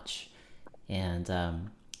so much. And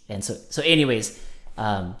anyways,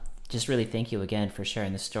 just really thank you again for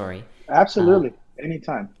sharing the story. Absolutely.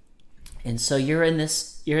 Anytime. And so you're in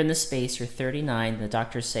this space, you're 39, the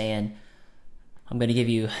doctor's saying, I'm going to give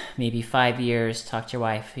you maybe 5 years, talk to your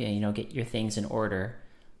wife, get your things in order.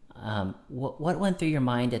 What went through your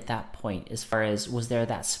mind at that point, as far as, was there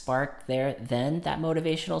that spark there then, that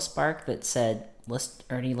motivational spark that said,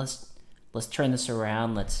 Ernie, let's turn this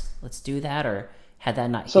around, let's do that? Or had that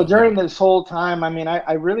not So hit during yet? this whole time, I mean,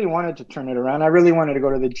 I really wanted to turn it around. I really wanted to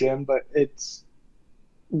go to the gym, but it's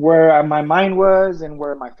where my mind was and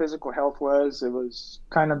where my physical health was. It was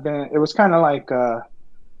kind of like,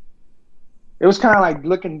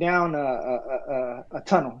 looking down a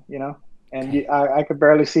tunnel, and Okay. I could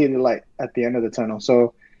barely see the light at the end of the tunnel.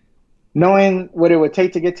 So knowing what it would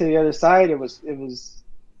take to get to the other side, it was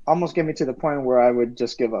almost getting me to the point where I would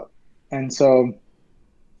just give up. And so,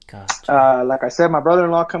 Gotcha. like I said, my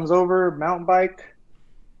brother-in-law comes over, mountain bike,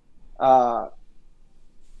 uh,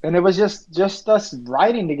 and it was just us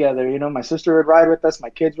riding together. My sister would ride with us, my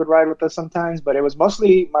kids would ride with us sometimes, but it was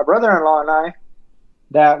mostly my brother-in-law and I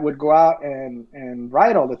that would go out and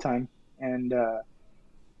ride all the time. And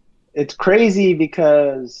it's crazy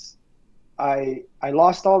because I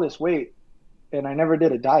lost all this weight and I never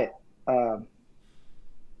did a diet. Um,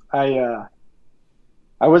 I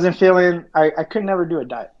I wasn't feeling. I could never do a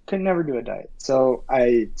diet. Could never do a diet. So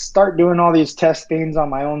I start doing all these test things on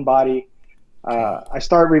my own body. Okay. I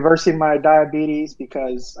start reversing my diabetes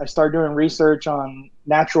because I start doing research on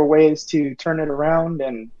natural ways to turn it around.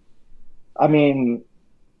 And I mean,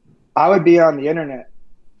 I would be on the internet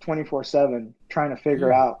 24/7 trying to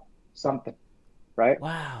figure Hmm. out something, right?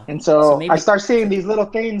 Wow. And So so I maybe, start seeing so, these little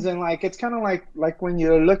things, and like it's kind of like when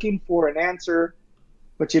you're looking for an answer,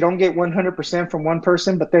 but you don't get 100% from one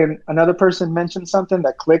person, but then another person mentions something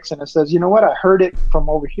that clicks, and it says, you know what, I heard it from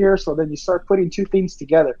over here. So then you start putting two things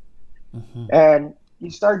together, mhm. and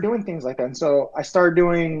you start doing things like that. And so I start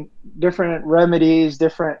doing different remedies,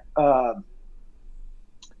 different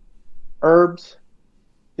herbs,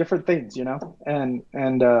 different things, and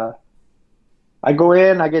I go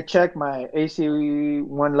in, I get checked. My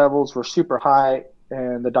AC1 levels were super high,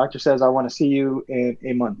 and the doctor says, I want to see you in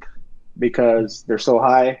a month because they're so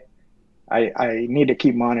high. I need to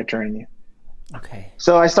keep monitoring you. Okay.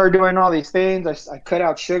 So I started doing all these things. I cut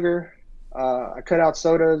out sugar. I cut out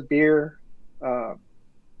sodas, beer, uh,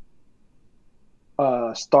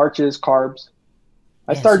 starches, carbs.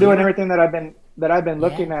 I Man, so started you doing were, everything that I've been yeah.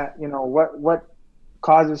 looking at. What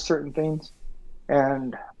causes certain things,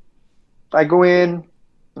 and I go in,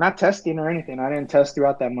 not testing or anything. I didn't test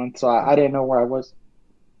throughout that month, so I didn't know where I was.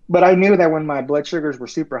 But I knew that when my blood sugars were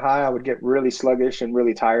super high, I would get really sluggish and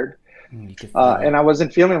really tired. You could feel And it. I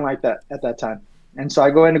wasn't feeling like that at that time. And so I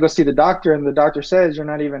go in to go see the doctor, and the doctor says, you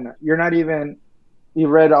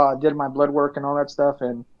did my blood work and all that stuff.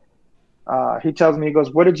 And he tells me, he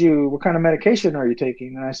goes, what kind of medication are you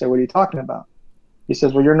taking? And I said, what are you talking about? He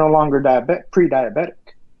says, well, you're no longer pre-diabetic.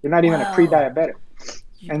 You're not even a Whoa. pre-diabetic.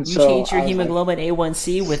 And You so changed your I was like, hemoglobin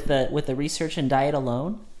A1C with the research and diet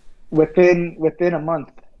alone? within a month,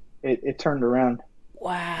 it turned around.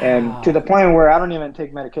 And to the Wow. point where I don't even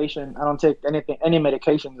take medication. I don't take any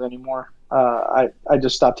medications anymore. I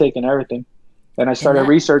just stopped taking everything, and I And started that,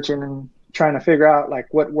 researching and trying to figure out like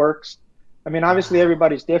what works. I mean, obviously wow.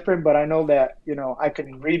 everybody's different, but I know that I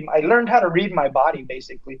can read. I learned how to read my body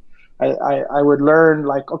basically. I would learn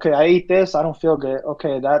like, okay, I ate this, I don't feel good.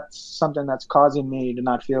 Okay, that's something that's causing me to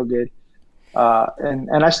not feel good.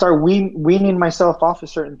 And I start weaning myself off of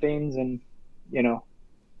certain things, and you know,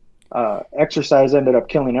 exercise ended up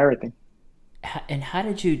killing everything. And how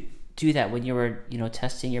did you do that when you were,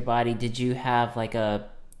 testing your body? Did you have like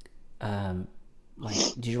um,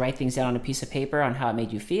 did you write things down on a piece of paper on how it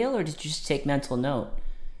made you feel, or did you just take mental note?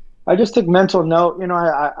 I just took mental note.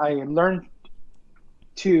 I learned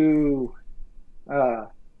to uh,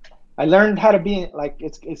 I learned how to be like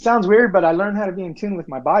it sounds weird, but I learned how to be in tune with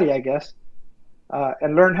my body, I guess,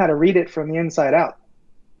 and learn how to read it from the inside out.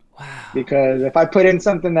 Wow. Because if I put in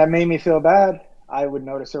something that made me feel bad, I would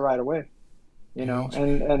notice it right away.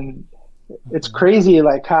 And And it's crazy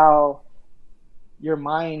like how your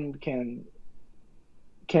mind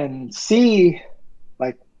can see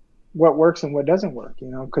like what works and what doesn't work,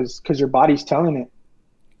 because your body's telling it,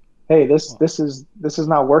 hey, this is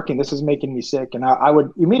not working. This is making me sick, and I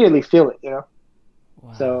would immediately feel it. Wow.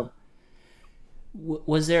 So,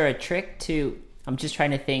 Was there a trick to? I'm just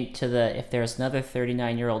trying to think to the if there's another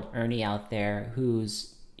 39-year-old Ernie out there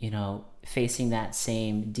who's facing that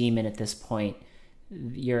same demon at this point.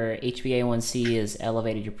 Your HbA1c is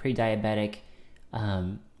elevated. You're pre-diabetic.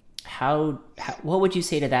 How what would you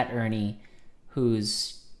say to that Ernie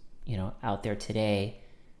who's out there today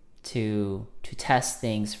to test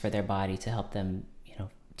things for their body to help them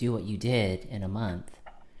do what you did in a month?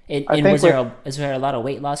 And is there a lot of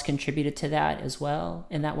weight loss contributed to that as well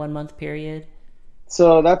in that 1 month period?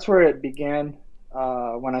 So that's where it began,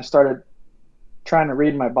 when I started trying to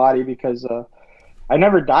read my body, because I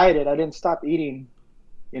never dieted. I didn't stop eating.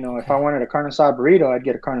 Okay. If I wanted a carne asada burrito, I'd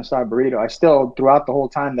get a carne asada burrito. I still, throughout the whole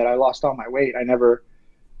time that I lost all my weight, I never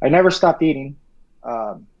stopped eating.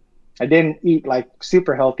 I didn't eat like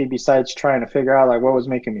super healthy, besides trying to figure out like what was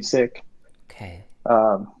making me sick. Okay.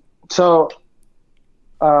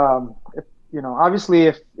 Obviously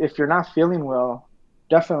if you're not feeling well,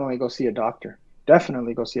 definitely go see a doctor.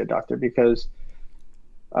 Definitely go see a doctor, because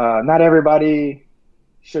not everybody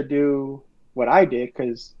should do what I did,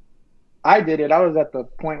 because I did it. I was at the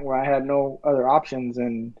point where I had no other options,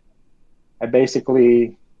 and I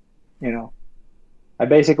basically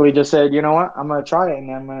just said, you know what, I'm going to try it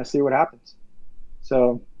and I'm going to see what happens.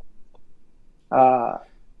 So I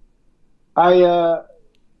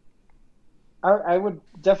would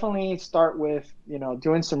definitely start with,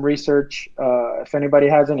 doing some research. If anybody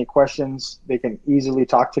has any questions, they can easily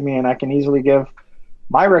talk to me, and I can easily give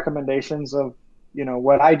my recommendations of,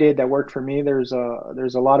 what I did that worked for me. There's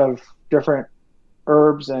a lot of different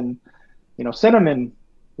herbs, and, cinnamon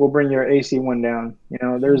will bring your AC1 down.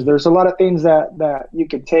 There's a lot of things that you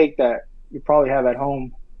can take that you probably have at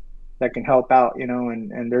home that can help out,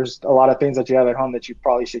 and there's a lot of things that you have at home that you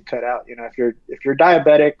probably should cut out. If you're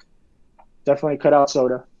diabetic, definitely cut out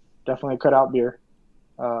soda, definitely cut out beer.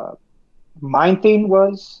 My thing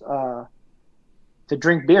was to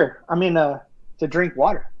drink beer. To drink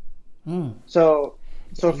water. So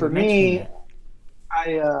for me,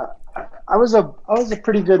 I was a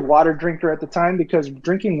pretty good water drinker at the time, because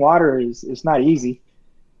drinking water is not easy,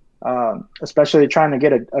 especially trying to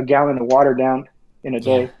get a gallon of water down in a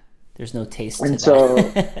day. There's no taste and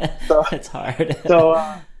to that. So it's hard. So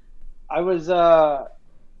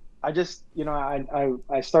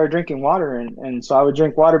I started drinking water, and so I would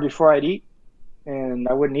drink water before I'd eat, and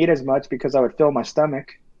I wouldn't eat as much because I would fill my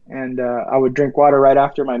stomach, and I would drink water right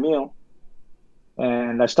after my meal.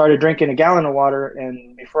 And I started drinking a gallon of water,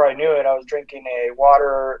 and before I knew it, I was drinking a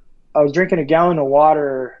gallon of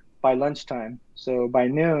water by lunchtime. So by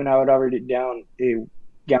noon, I would already down a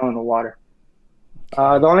gallon of water.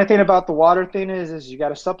 The only thing about the water thing is you got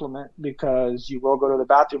to supplement, because you will go to the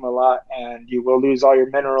bathroom a lot, and you will lose all your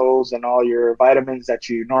minerals and all your vitamins that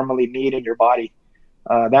you normally need in your body.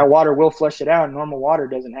 That water will flush it out. Normal water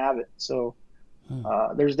doesn't have it. So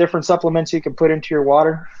there's different supplements you can put into your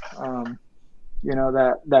water,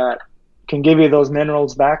 that can give you those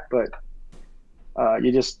minerals back. But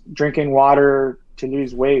you just drinking water to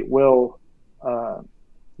lose weight you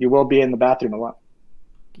will be in the bathroom a lot.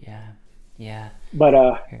 Yeah. But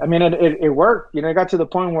it worked. It got to the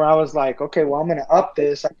point where I was like, okay, well, I'm going to up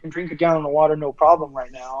this. I can drink a gallon of water, no problem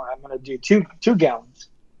right now. I'm going to do two gallons.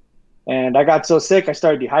 And I got so sick, I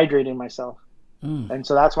started dehydrating myself. And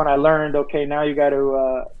so that's when I learned, okay, now you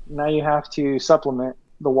have to supplement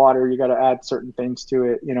the water. You got to add certain things to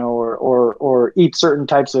it, or eat certain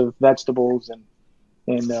types of vegetables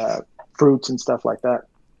and fruits and stuff like that.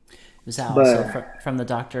 Was that also from the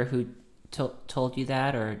doctor who told you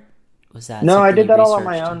that, or was that? No, I did that all on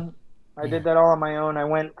my own. I did that all on my own.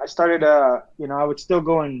 I started, I would still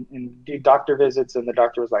go and do doctor visits, and the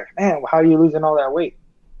doctor was like, man, how are you losing all that weight?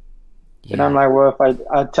 Yeah. And I'm like, well,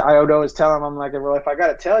 I would always tell him, I'm like, well, if I got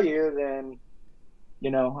to tell you, then,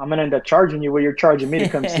 I'm going to end up charging you what you're charging me to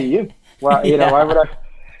come see you. Well, why would I?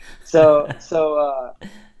 So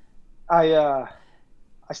I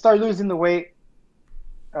started losing the weight.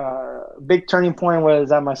 Big turning point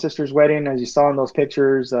was at my sister's wedding, as you saw in those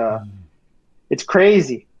pictures. It's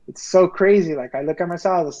crazy. It's so crazy. Like, I look at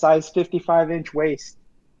myself, I was a size 55-inch waist.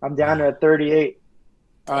 I'm down to a 38.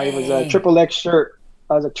 It was a triple X shirt.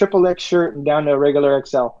 I was a triple X shirt and down to a regular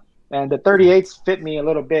XL. And the 38s fit me a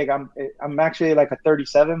little big. I'm actually like a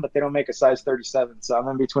 37, but they don't make a size 37. So I'm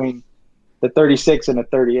in between the 36 and the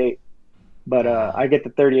 38. But I get the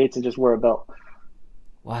 38s and just wear a belt.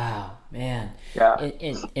 Wow, man. Yeah.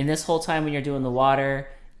 In this whole time when you're doing the water,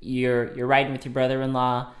 you're riding with your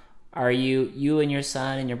brother-in-law. Are you and your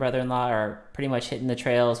son and your brother-in-law are pretty much hitting the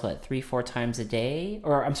trails what 3-4 times a day,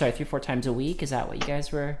 or I'm sorry, 3-4 times a week? Is that what you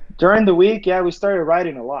guys were? During the week, yeah, we started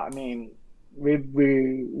riding a lot. I mean,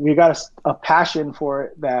 we got a passion for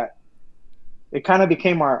it that it kind of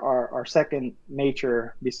became our second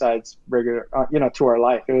nature besides regular, to our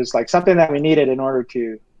life. It was like something that we needed in order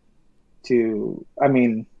I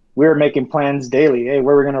mean, we were making plans daily. Hey,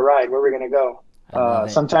 where we're gonna ride, where we're gonna go. I love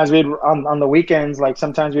it. Sometimes we'd on the weekends, like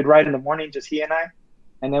sometimes we'd ride in the morning, just he and I,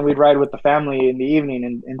 and then we'd ride with the family in the evening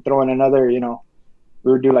and throw in another, we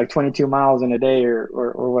would do like 22 miles in a day or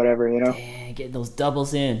whatever. Dang, getting those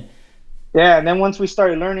doubles in. Yeah, and then once we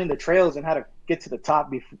started learning the trails and how to get to the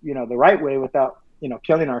top, the right way without,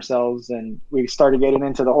 killing ourselves, and we started getting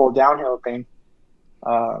into the whole downhill thing.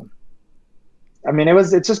 Uh, I mean,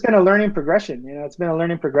 it's just been a learning progression. It's been a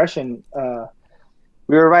learning progression.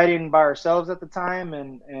 We were riding by ourselves at the time,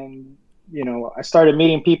 and I started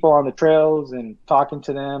meeting people on the trails and talking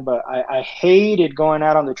to them, but I hated going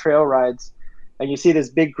out on the trail rides. And you see this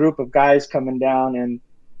big group of guys coming down, and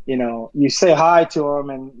you say hi to them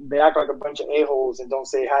and they act like a bunch of a-holes and don't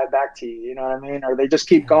say hi back to you. You know what I mean? Or they just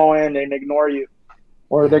keep going and ignore you,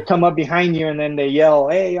 or they come up behind you and then they yell,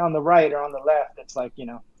 "Hey, on the right or on the left." It's like,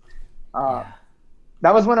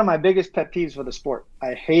 that was one of my biggest pet peeves for the sport.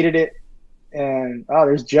 I hated it. And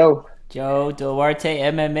there's Joe. Joe Duarte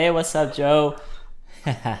MMA. What's up, Joe?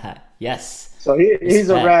 Yes. So he's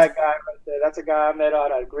a Respect. rad guy right there. That's a guy I met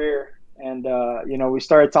out at Greer. And we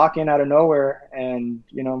started talking out of nowhere and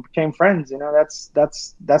became friends. That's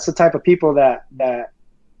the type of people that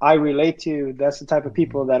I relate to. That's the type of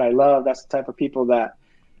people that I love. That's the type of people that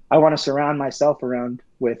I want to surround myself around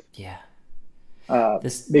with. Yeah.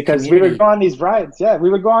 This Because we would community. go on these rides. Yeah, we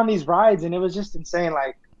would go on these rides and it was just insane.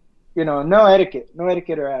 Like, no etiquette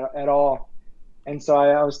at all. And so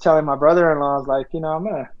I was telling my brother-in-law, I was like,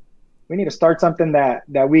 we need to start something that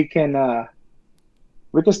we can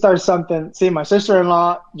start something. See, my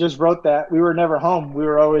sister-in-law just wrote that we were never home. We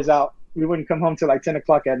were always out. We wouldn't come home till like 10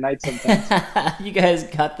 o'clock at night sometimes. You guys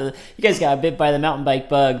got bit by the mountain bike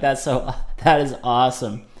bug. That is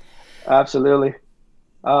awesome. Absolutely.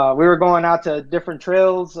 We were going out to different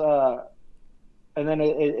trails, and then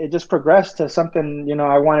it just progressed to something.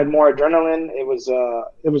 I wanted more adrenaline. It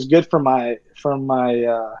was good for my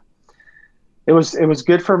it was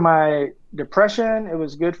good for my depression. It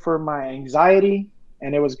was good for my anxiety,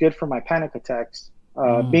 and it was good for my panic attacks.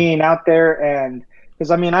 Being out there, and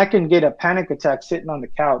because I mean, I can get a panic attack sitting on the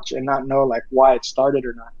couch and not know like why it started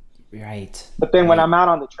or not. Right. But then when Right. I'm out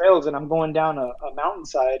on the trails and I'm going down a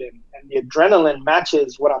mountainside, and the adrenaline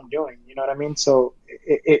matches what I'm doing, you know what I mean? So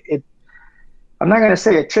I'm not going to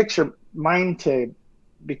say it tricks your mind to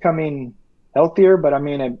becoming healthier, but I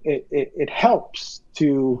mean, it helps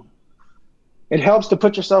to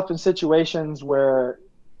put yourself in situations where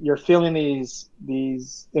you're feeling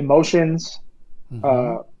these emotions,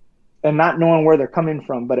 Hmm. and not knowing where they're coming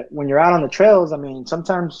from. But when you're out on the trails, I mean,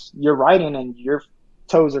 sometimes you're riding and your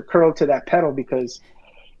toes are curled to that pedal because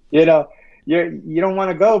you know you don't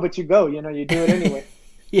want to go, but you go. You do it anyway.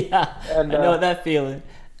 Yeah, And I know that feeling.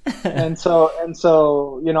 and so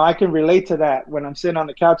I can relate to that when I'm sitting on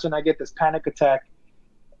the couch and I get this panic attack.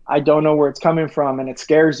 I don't know where it's coming from, and it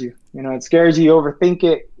scares you. It scares you. You overthink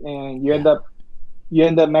it, and you Yeah.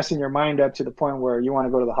 end up messing your mind up to the point where you want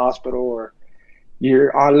to go to the hospital, or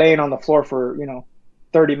you're laying on the floor for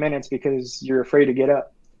 30 minutes because you're afraid to get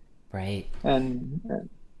up. Right. And go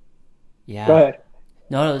Yeah. ahead.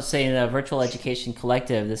 No, I was saying Virtual Education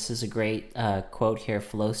Collective. This is a great quote here.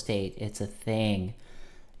 Flow state. It's a thing.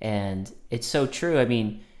 And it's so true. I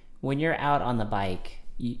mean, when you're out on the bike,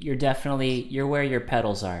 you're where your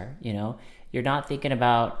pedals are. You're not thinking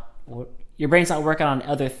about your brain's not working on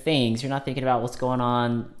other things. You're not thinking about what's going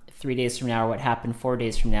on 3 days from now or what happened 4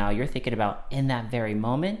 days from now. You're thinking about in that very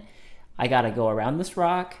moment. I gotta go around this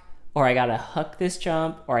rock, or I gotta huck this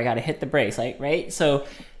jump, or I gotta hit the brakes. Like, right? So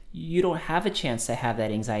you don't have a chance to have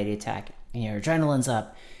that anxiety attack, and your adrenaline's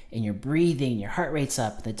up, and you're breathing, your heart rate's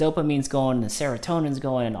up, the dopamine's going, and the serotonin's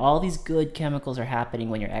going, and all these good chemicals are happening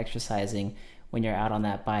when you're exercising, when you're out on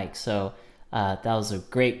that bike. So that was a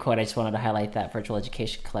great quote. I just wanted to highlight that. Virtual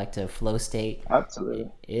Education Collective, flow state.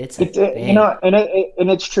 Absolutely. It's a It's thing.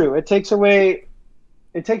 and it's true. It takes away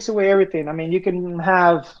everything. I mean, you can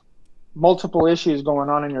have multiple issues going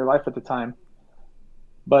on in your life at the time,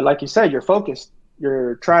 but like you said, you're focused.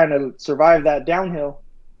 You're trying to survive that downhill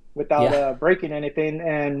without Yeah. breaking anything.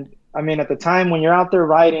 And I mean, at the time when you're out there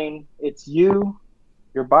riding, it's you,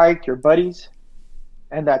 your bike, your buddies,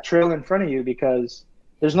 and that trail in front of you, because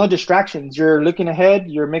there's no distractions. You're looking ahead.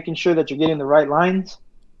 You're making sure that you're getting the right lines,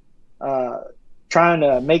 trying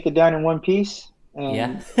to make it down in one piece.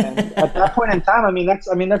 Yeah. And at that point in time,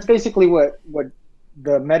 that's basically what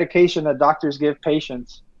the medication that doctors give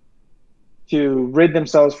patients to rid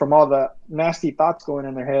themselves from all the nasty thoughts going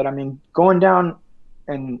in their head. I mean, going down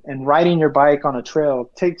and riding your bike on a trail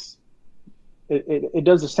takes it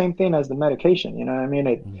does the same thing as the medication. You know what I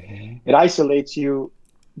mean? It isolates you,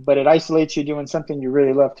 but it isolates you doing something you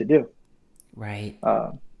really love to do. Right.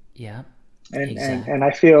 Yeah. And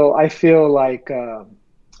I feel like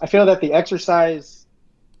I feel that the exercise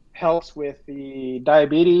helps with the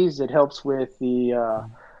diabetes. It helps with the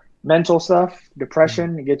mental stuff,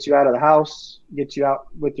 depression. It gets you out of the house, gets you out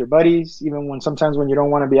with your buddies. Even when sometimes when you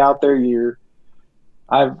don't want to be out there,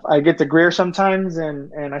 I get to Greer sometimes,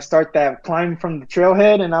 and I start that climb from the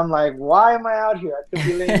trailhead, and I'm like, why am I out here? I could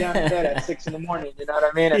be laying down in bed at 6 a.m. You know what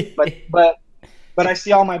I mean? But I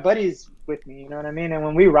see all my buddies with me. You know what I mean? And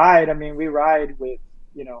when we ride, we ride with,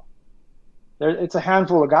 it's a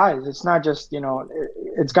handful of guys. It's not just,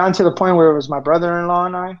 it's gotten to the point where it was my brother-in-law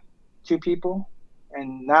and I, 2 people.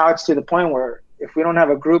 And now it's to the point where if we don't have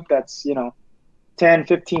a group that's, 10,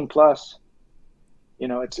 15 plus,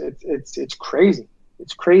 it's crazy.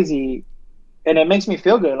 It's crazy. And it makes me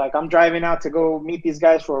feel good. Like I'm driving out to go meet these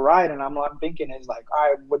guys for a ride. And I'm thinking is like, all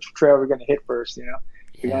right, which trail we're going to hit first? We're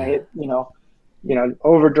going to hit,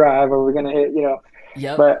 overdrive, or we're going to hit,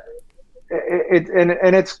 Yep. But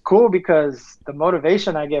it's cool because the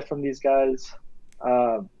motivation I get from these guys,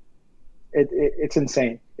 it's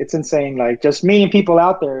insane. It's insane. Like just meeting people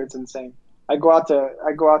out there, it's insane. I go out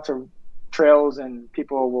to trails and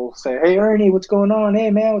people will say, "Hey Ernie, what's going on? Hey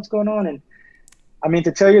man, what's going on?" And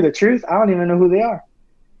to tell you the truth, I don't even know who they are.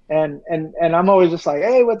 And I'm always just like,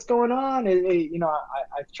 "Hey, what's going on?"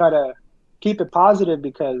 I try to keep it positive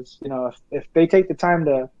because, if they take the time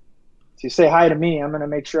to say hi to me, I'm going to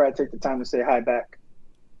make sure I take the time to say hi back.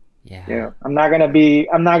 Yeah. I'm not going to be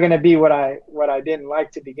what I didn't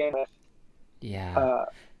like to begin with. Yeah.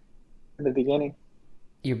 In the beginning.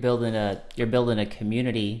 You're building a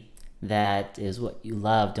community that is what you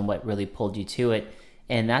loved and what really pulled you to it.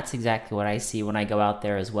 And that's exactly what I see when I go out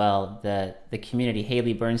there as well. The community,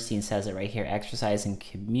 Haley Bernstein says it right here, exercise and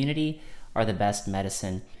community are the best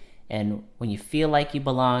medicine. And when you feel like you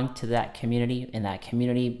belong to that community and that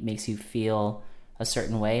community makes you feel a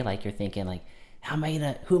certain way, like you're thinking like, who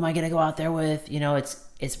am I gonna go out there with?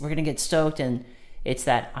 We're gonna get stoked. And it's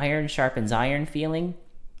that iron sharpens iron feeling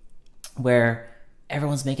where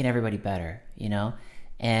everyone's making everybody better,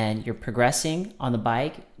 and you're progressing on the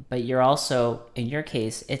bike, but you're also, in your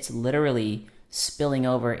case, it's literally spilling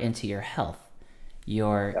over into your health.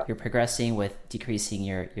 You're progressing with decreasing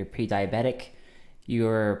your pre-diabetic.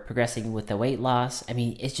 You're progressing with the weight loss.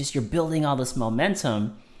 It's just you're building all this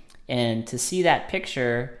momentum. And to see that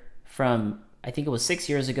picture from, I think it was 6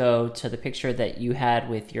 years ago, to the picture that you had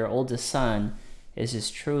with your oldest son is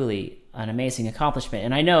just truly an amazing accomplishment.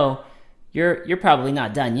 And I know you're probably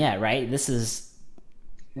not done yet, right? This is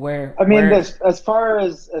where as far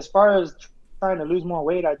as trying to lose more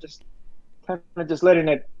weight, I just kind of just letting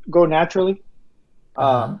it go naturally.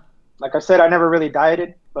 Like I said, I never really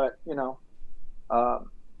dieted, but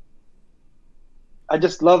I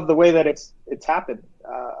just love the way that it's happened.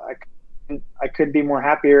 I could be more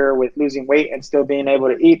happier with losing weight and still being able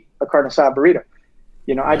to eat a carne asada burrito.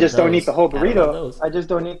 I just don't eat the whole burrito. I just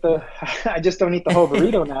don't eat the whole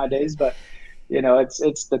burrito nowadays. But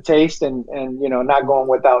it's the taste and not going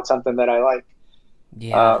without something that I like.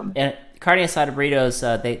 Yeah, and carne asada burritos,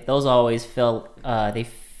 those always feel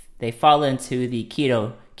they fall into the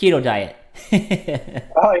keto diet.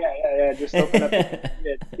 Oh yeah. Just open up and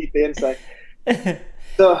eat the inside.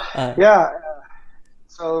 So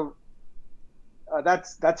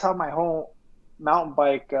that's how my whole mountain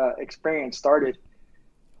bike experience started.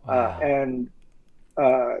 Wow. And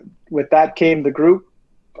with that came the group.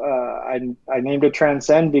 I named it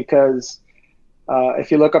Transcend because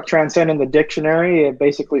if you look up Transcend in the dictionary, it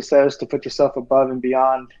basically says to put yourself above and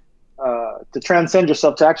beyond, to transcend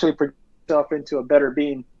yourself, to actually put yourself into a better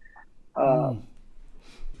being. And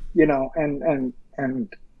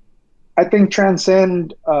I think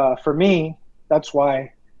Transcend, for me, that's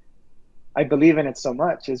why I believe in it so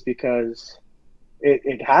much, is because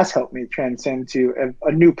it has helped me transcend to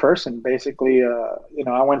a new person. Basically,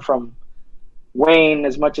 I went from weighing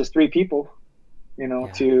as much as 3 people,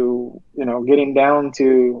 to, getting down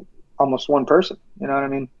to almost 1 person. You know what I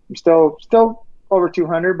mean? I'm still over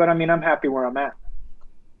 200, but I'm happy where I'm at.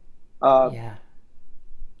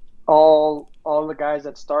 All the guys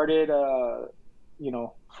that started,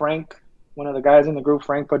 Frank, one of the guys in the group,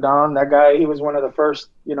 Frank Padon. That guy, he was one of the first,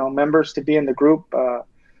 members to be in the group.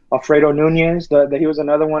 Alfredo Nunez, he was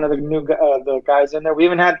another one of the the guys in there. We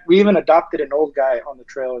even adopted an old guy on the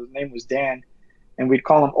trail. His name was Dan, and we'd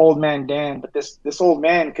call him Old Man Dan. But this old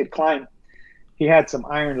man could climb. He had some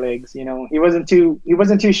iron legs. He wasn't too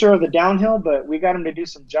sure of the downhill, but we got him to do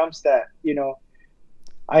some jumps that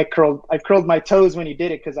I curled my toes when he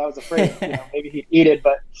did it because I was afraid maybe he'd eat it.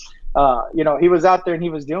 But he was out there and he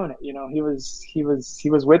was doing it. He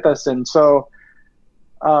was with us, and so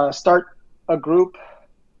start a group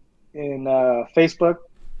in Facebook,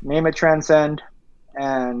 name it Transcend,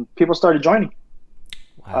 and people started joining.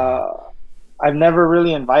 Wow. I've never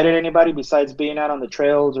really invited anybody besides being out on the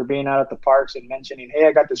trails or being out at the parks and mentioning, hey,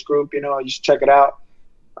 I got this group, you should check it out.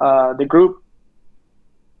 The group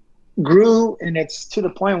grew, and it's to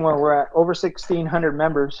the point where we're at over 1,600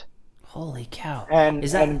 members. Holy cow. And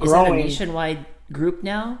is that a nationwide group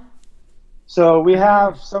now? So we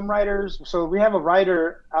have some riders. So we have a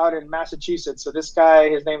rider out in Massachusetts. So this guy,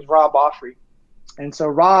 his name's Rob Offrey. And so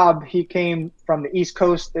Rob, he came from the East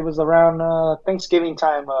Coast. It was around Thanksgiving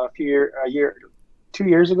time 2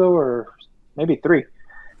 years ago, or maybe 3.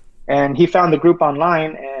 And he found the group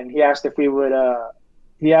online, and he asked if we would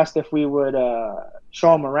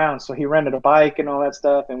show him around. So he rented a bike and all that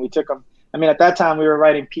stuff, and we took him. I mean, at that time we were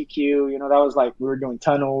riding PQ. That was like we were doing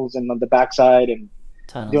tunnels and on the backside and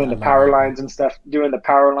doing the power lines and stuff, doing the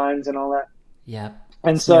power lines and all that. Yeah.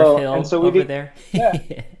 And so over there. Yeah.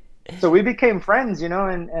 So we became friends,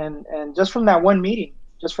 and just from that one meeting,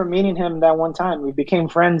 just from meeting him that one time, we became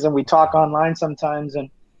friends, and we talk online sometimes. And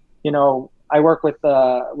I work with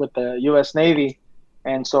the U.S. Navy,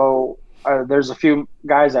 and so there's a few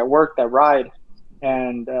guys at work that ride,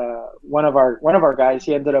 and one of our guys,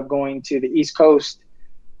 he ended up going to the East Coast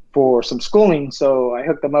for some schooling. So I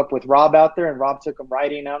hooked him up with Rob out there, and Rob took him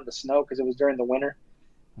riding out in the snow because it was during the winter.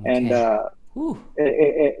 Okay. And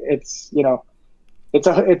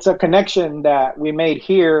it's a connection that we made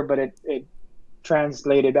here, but it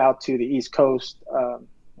translated out to the East Coast.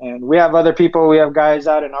 And we have other people. We have guys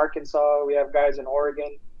out in Arkansas. We have guys in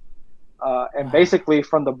Oregon. And basically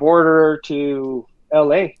from the border to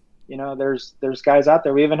LA, there's guys out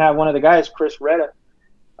there. We even have one of the guys, Chris Retta,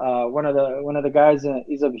 one of the guys.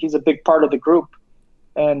 He's a big part of the group,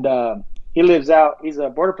 and he lives out. He's a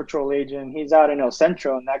Border Patrol agent. He's out in El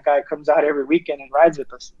Centro, and that guy comes out every weekend and rides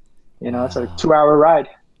with us. It's a 2-hour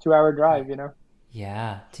drive.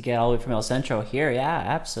 Yeah, to get all the way from El Centro here. Yeah,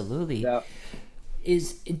 absolutely. Yeah.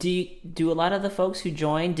 Do a lot of the folks who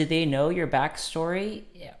join, do they know your backstory?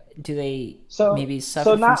 Do they maybe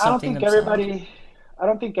suffer from something themselves? I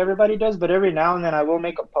don't think everybody does, but every now and then I will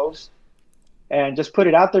make a post and just put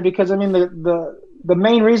it out there because the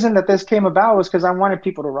main reason that this came about was because I wanted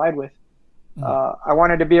people to ride with. I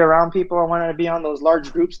wanted to be around people. I wanted to be on those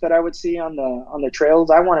large groups that I would see on the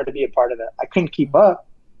trails. I wanted to be a part of that. I couldn't keep up.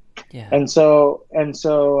 Yeah. And so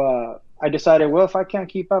I decided, well, if I can't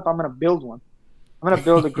keep up, I'm going to build one. I'm going to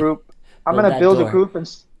build a group. I'm going to build a group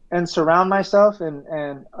and surround myself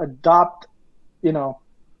and adopt,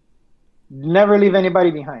 never leave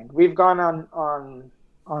anybody behind. We've gone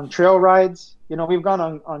on trail rides. We've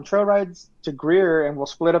gone on trail rides to Greer, and we'll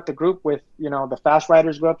split up the group with, the fast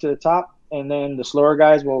riders go up to the top, and then the slower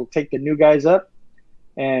guys will take the new guys up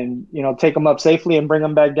and, take them up safely and bring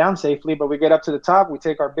them back down safely. But we get up to the top, we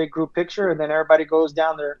take our big group picture, and then everybody goes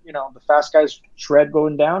down there. The fast guys shred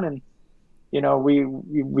going down, and,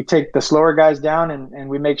 we take the slower guys down and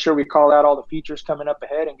we make sure we call out all the features coming up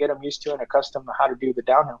ahead and get them used to and accustomed to how to do the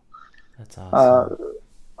downhill. That's awesome.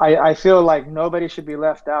 I feel like nobody should be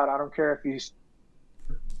left out. I don't care if you're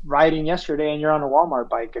riding yesterday and you're on a Walmart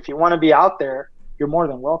bike. If you want to be out there, you're more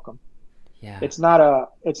than welcome. Yeah. It's not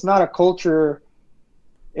a culture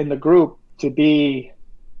in the group to be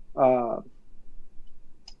to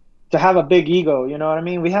have a big ego. You know what I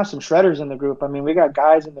mean? We have some shredders in the group. I mean, we got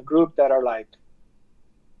guys in the group that are like,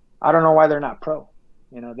 I don't know why they're not pro.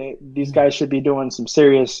 These guys should be doing some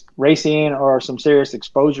serious racing or some serious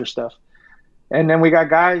exposure stuff. And then we got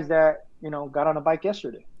guys that, got on a bike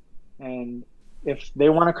yesterday. And if they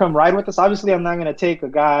want to come ride with us, obviously I'm not going to take a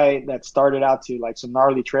guy that started out to like some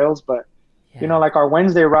gnarly trails, but like our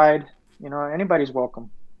Wednesday ride, anybody's welcome.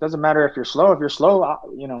 Doesn't matter if you're slow. If you're slow,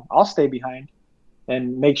 I'll stay behind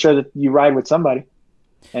and make sure that you ride with somebody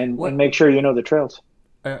and make sure you know the trails.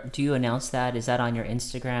 Do you announce that? Is that on your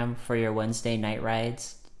Instagram for your Wednesday night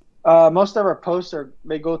rides? Most of our posts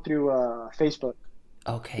they go through Facebook.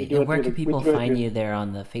 Okay. And where can people find you there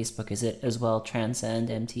on the Facebook? Is it as well Transcend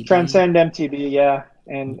MTB? Transcend MTB, yeah.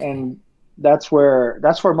 And that's where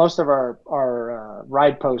most of our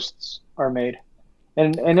ride posts are made.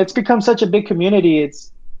 and it's become such a big community.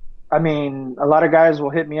 I mean, a lot of guys will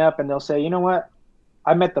hit me up and they'll say, you know what?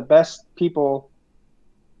 I met the best people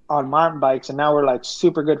on mountain bikes, and now we're like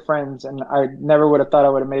super good friends. And I never would have thought I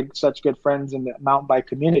would have made such good friends in the mountain bike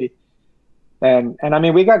community. And I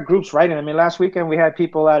mean, we got groups writing. I mean, last weekend we had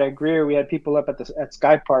people out at Greer, we had people up at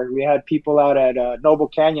Sky Park, we had people out at Noble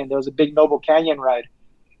Canyon. There was a big Noble Canyon ride.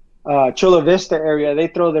 Chula Vista area, they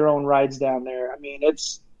throw their own rides down there. I mean,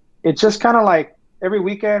 it's just kind of like every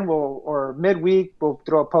weekend or midweek we'll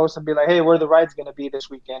throw a post and be like, hey, where are the rides going to be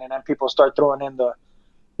this weekend? And then people start throwing in the,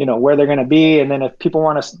 where they're going to be. And then if people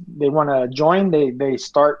they want to join, they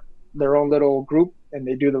start their own little group and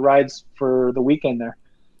they do the rides for the weekend there.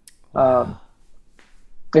 Wow.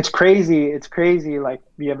 It's crazy. It's crazy, like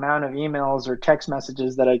the amount of emails or text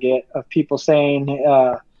messages that I get of people saying,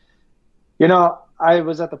 I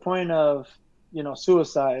was at the point of,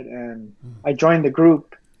 suicide, and I joined the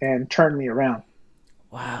group and turned me around.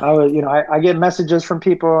 Wow. I get messages from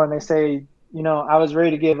people and they say, I was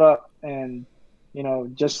ready to give up, and,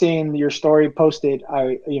 just seeing your story posted,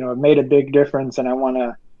 it made a big difference, and I want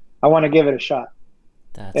to give it a shot.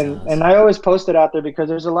 That's and awesome. and I always post it out there because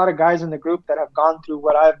there's a lot of guys in the group that have gone through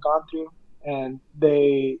what I've gone through, and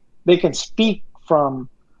they can speak from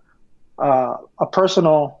a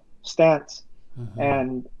personal stance. Mm-hmm.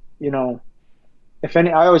 And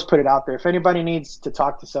I always put it out there. If anybody needs to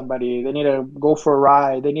talk to somebody, they need to go for a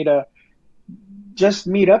ride, they need to just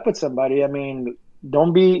meet up with somebody. I mean,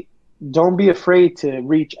 don't be afraid to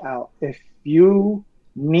reach out. If you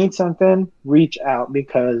need something, reach out,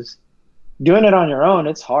 because doing it on your own,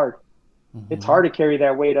 it's hard. Mm-hmm. It's hard to carry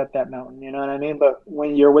that weight up that mountain, you know what I mean? But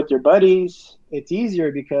when you're with your buddies, it's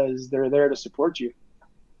easier because they're there to support you.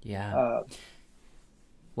 Yeah.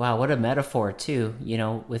 Wow, what a metaphor too.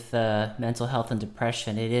 With mental health and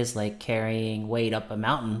depression, it is like carrying weight up a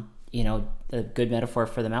mountain. A good metaphor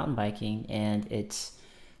for the mountain biking, and it's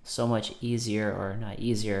so much easier, or not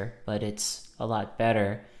easier, but it's a lot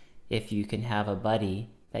better if you can have a buddy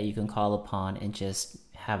that you can call upon and just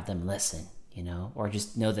have them listen, or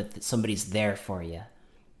just know that somebody's there for you.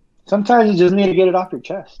 Sometimes you just need to get it off your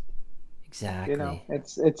chest. Exactly.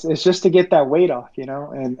 It's just to get that weight off,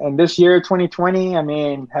 and this year 2020, I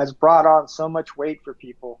mean, has brought on so much weight for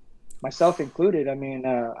people, myself included. I mean,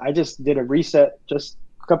 I just did a reset just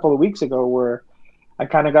a couple of weeks ago where I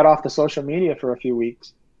kind of got off the social media for a few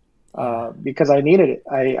weeks because I needed it.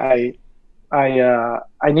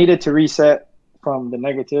 I needed to reset from the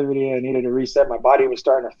negativity. I needed to reset. My body was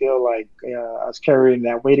starting to feel like I was carrying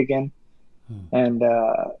that weight again. And,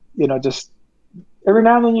 just every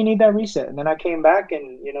now and then you need that reset. And then I came back,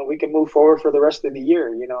 and, we can move forward for the rest of the year,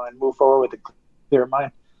 and move forward with a clear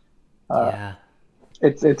mind. Yeah.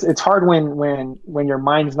 It's hard when your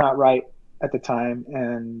mind's not right at the time,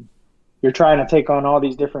 and you're trying to take on all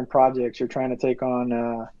these different projects. You're trying to take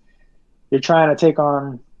on,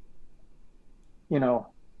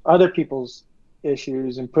 other people's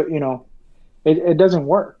issues, and put, it doesn't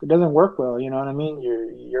work. It doesn't work well. You know what I mean?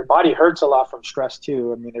 Your body hurts a lot from stress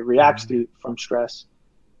too. I mean, it reacts from stress.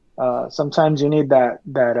 Sometimes you need that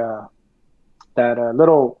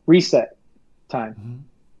little reset time,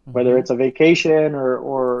 Mm-hmm. whether it's a vacation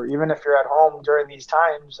or even if you're at home during these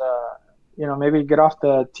times, maybe get off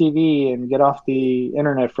the TV and get off the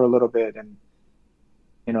internet for a little bit, and,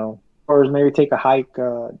 or maybe take a hike,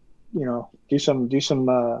 do some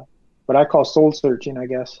what I call soul searching, I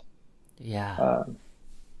guess. Yeah.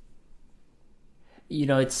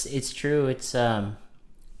 It's true. It's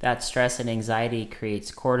that stress and anxiety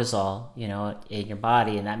creates cortisol, in your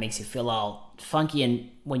body, and that makes you feel all funky. And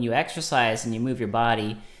when you exercise and you move your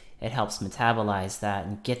body, it helps metabolize that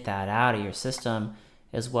and get that out of your system,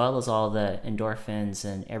 as well as all the endorphins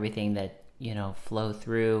and everything that flow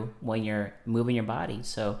through when you're moving your body.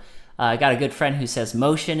 So I got a good friend who says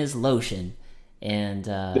motion is lotion, and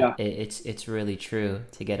it's really true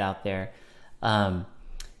to get out there.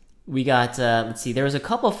 We got let's see, there was a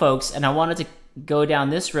couple folks, and I wanted to go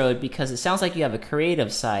down this road because it sounds like you have a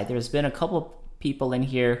creative side. There's been a couple people in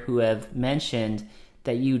here who have mentioned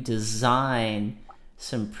that you design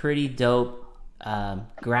some pretty dope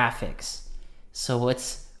graphics. So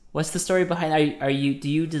what's the story behind? Do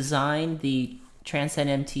you design the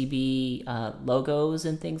Transcend MTB logos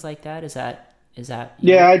and things like that? Is that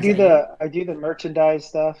Yeah, I do the merchandise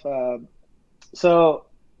stuff. So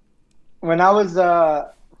when I was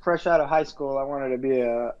fresh out of high school, I wanted to be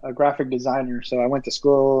a graphic designer. So I went to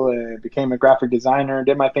school and became a graphic designer,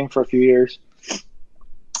 did my thing for a few years.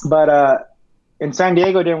 But in San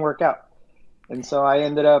Diego, it didn't work out. And so I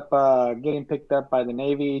ended up getting picked up by the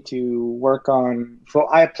Navy to work on. So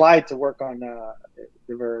I applied to work on the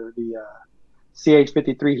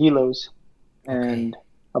CH-53 helos, Okay. and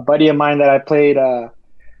a buddy of mine that I played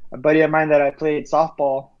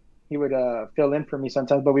softball. He would fill in for me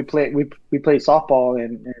sometimes, but we played softball,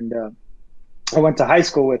 and I went to high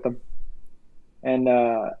school with him, and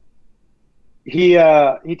he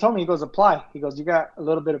told me, he goes, apply. He goes, you got a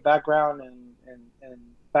little bit of background in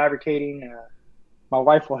fabricating. My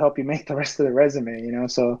wife will help you make the rest of the resume, you know.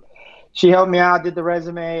 So she helped me out, did the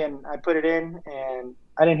resume, and I put it in, and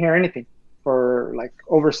I didn't hear anything for like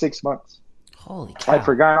over 6 months. Holy I'd cow.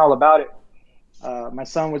 forgotten all about it. My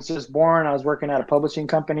son was just born. I was working at a publishing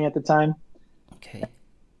company at the time. Okay.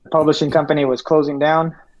 The publishing company was closing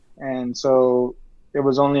down, and so it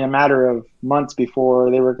was only a matter of months before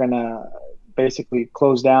they were going to basically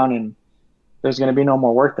close down, and there's going to be no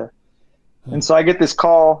more work there. And so I get this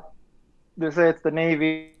call. They say it's the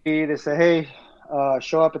Navy. They say, hey,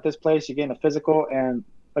 show up at this place. You're getting a physical and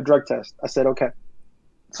a drug test. I said, okay.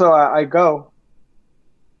 So I go,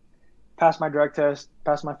 pass my drug test,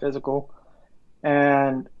 pass my physical,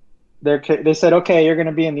 and they said, okay, you're going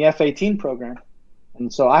to be in the F-18 program.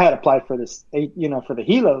 And so I had applied for this, for the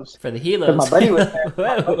helos, For the because my helos. buddy was there.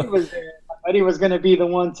 My buddy Whoa. was there. My buddy was going to be the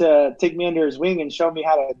one to take me under his wing and show me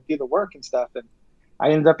how to do the work and stuff. And I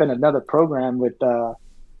ended up in another program with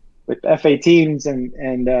F-18s,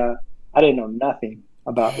 and I didn't know nothing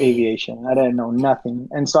about Dang. aviation. I didn't know nothing.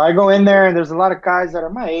 And so I go in there, and there's a lot of guys that are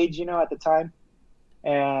my age, at the time,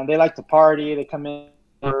 and they like to party. They come in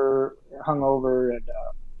hungover, and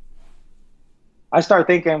I start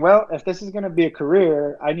thinking, well, if this is going to be a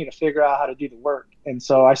career, I need to figure out how to do the work. And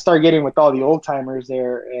so I start getting with all the old timers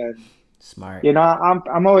there, and Smart.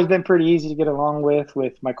 I'm always been pretty easy to get along with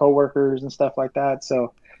my coworkers and stuff like that.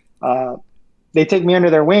 So they take me under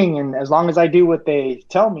their wing, and as long as I do what they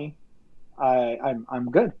tell me, I'm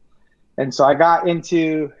good. And so I got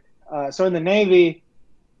into so in the Navy,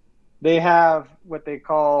 they have what they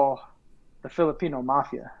call the Filipino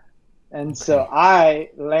mafia. And so Okay. I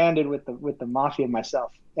landed with the mafia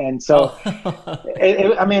myself. And so Oh.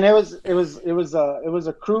 I mean, it was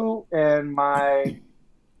a crew, and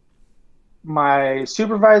my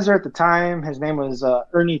supervisor at the time, his name was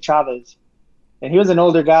Ernie Chavez, and he was an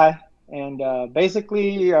older guy. And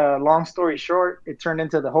basically, long story short, it turned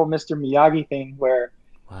into the whole Mr. Miyagi thing, where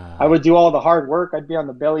I Wow. would do all the hard work. I'd be on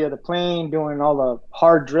the belly of the plane doing all the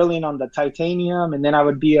hard drilling on the titanium, and then I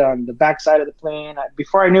would be on the backside of the plane.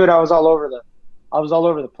 Before I knew it, I was all over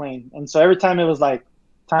the plane. And so every time it was like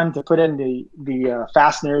time to put in the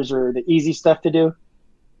fasteners or the easy stuff to do,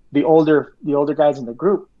 the older guys in the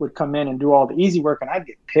group would come in and do all the easy work, and I'd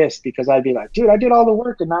get pissed because I'd be like, dude, I did all the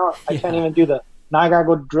work, and now I can't Yeah. even do the now I gotta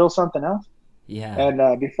go drill something else. Yeah.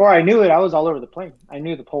 And before I knew it, I was all over the plane. I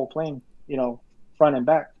knew the whole plane, front and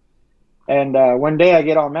back. And one day I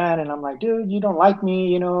get all mad, and I'm like, dude, you don't like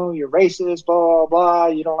me, you're racist, blah, blah, blah.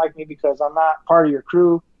 You don't like me because I'm not part of your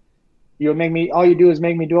crew. All you do is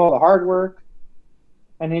make me do all the hard work.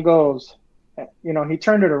 And he goes, he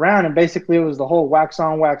turned it around, and basically it was the whole wax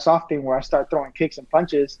on, wax off thing, where I start throwing kicks and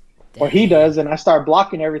punches, or he Dang. does, and I start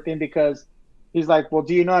blocking everything because he's like, well,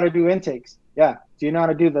 do you know how to do intakes? Yeah. Do you know how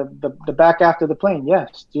to do the back after the plane?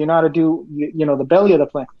 Yes. Do you know how to do, the belly of the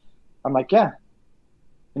plane? I'm like, yeah.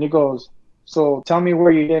 And he goes, so tell me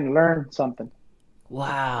where you didn't learn something.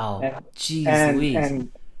 Wow. And Jeez and Louise.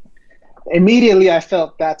 and immediately I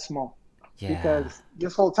felt that small, Yeah. because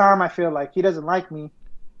this whole time I feel like he doesn't like me.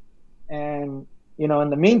 And, in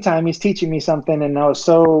the meantime, he's teaching me something. And I was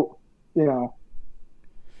so, you know,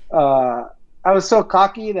 uh, I was so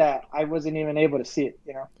cocky that I wasn't even able to see it.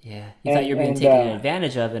 Yeah. You thought And, you were being and, taken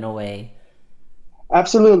advantage of in a way.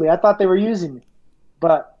 absolutely, I thought they were using me.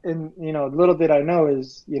 But, little did I know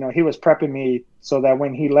is, he was prepping me so that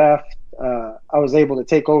when he left, I was able to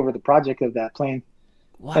take over the project of that plane.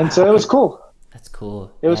 And so it was Wow. cool. That's cool.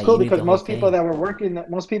 It Yeah, was cool you knew because the whole thing. most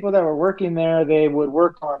people that were working there, they would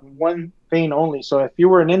work on one thing only. So if you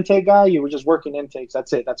were an intake guy, you were just working intakes.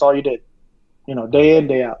 That's it. That's all you did, day Wow. in,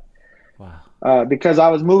 day out. Wow. Because I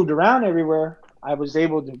was moved around everywhere, I was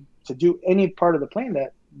able to do any part of the plane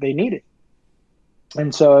that they needed.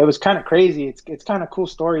 And so it was kind of crazy. It's kind of cool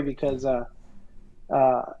story because, uh,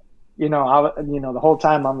 the whole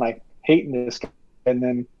time I'm like hating this guy. And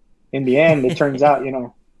then in the end, it turns out,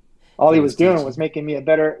 all He he was was doing teaching. was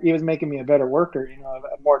he was making me a better worker,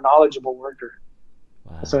 a more knowledgeable worker.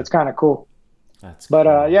 So Wow. it's kind of cool. That's But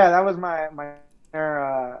cool. yeah, that was my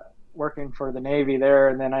working for the Navy there,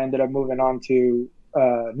 and then I ended up moving on to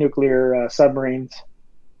nuclear submarines,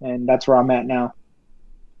 and that's where I'm at now.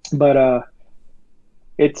 But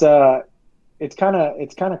it's uh, it's kind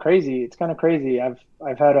of crazy. It's kind of crazy. I've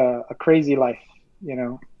had a crazy life, you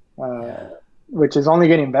know, Yeah. which is only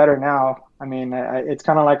getting better now. I mean, it's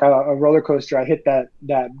kind of like a roller coaster. I hit that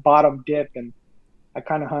bottom dip, and I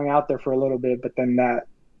kind of hung out there for a little bit, but then that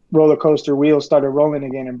roller coaster wheel started rolling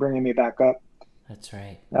again and bringing me back up. That's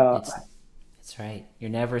right. Uh, It's right. You're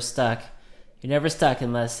never stuck. You're never stuck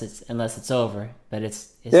unless it's over. But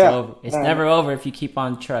it's yeah, over. It's never over if you keep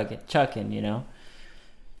on chucking. You know.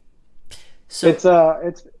 So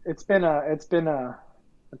it's been a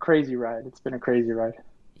crazy ride. It's been a crazy ride.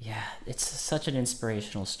 yeah, it's such an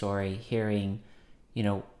inspirational story. Hearing, you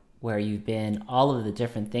know, where you've been, all of the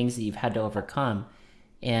different things that you've had to overcome,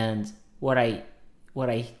 and what I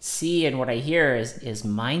see and what I hear is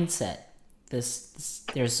mindset.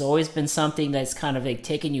 There's always been something that's kind of like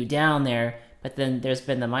taking you down there, but then there's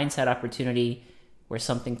been the mindset opportunity where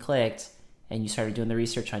something clicked and you started doing the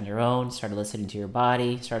research on your own, started listening to your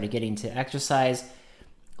body, started getting to exercise.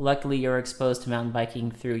 Luckily, you were exposed to mountain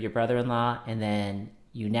biking through your brother-in-law, and then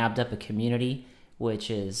you nabbed up a community,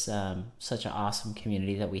 which is such an awesome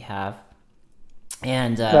community that we have.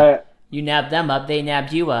 And But you nabbed them up, they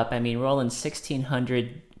nabbed you up. I mean, rolling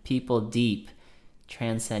 1,600 people deep,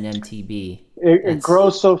 Transcend MTB. it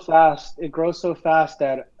grows so fast. It grows so fast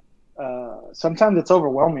that sometimes it's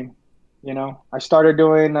overwhelming. You know, I started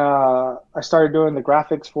doing the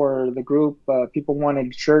graphics for the group. People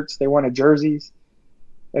wanted shirts, they wanted jerseys,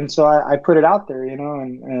 and so I put it out there. You know,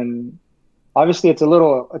 and obviously it's a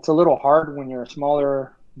little hard when you're a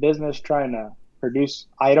smaller business trying to produce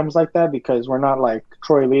items like that, because we're not like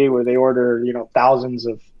Troy Lee where they order, thousands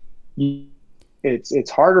of.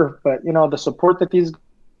 It's harder, but the support that these,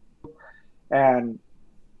 and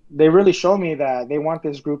they really show me that they want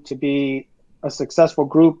this group to be a successful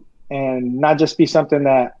group and not just be something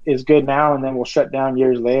that is good now and then will shut down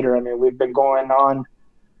years later. I mean, we've been going on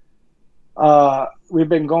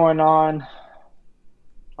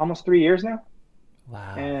almost 3 years now,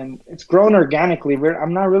 Wow. and it's grown organically.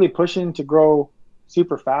 I'm not really pushing to grow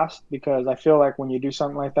super fast, because I feel like when you do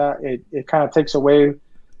something like that, it kind of takes away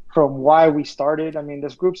from why we started. I mean,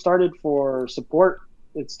 this group started for support.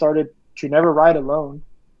 It started to never ride alone.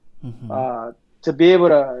 Mm-hmm. To be able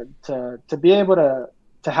to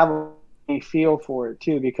have a feel for it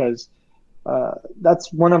too, because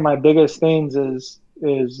that's one of my biggest things is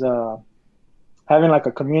having like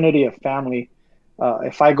a community of family.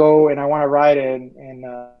 If I go and I want to ride in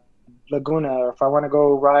Laguna, or if I want to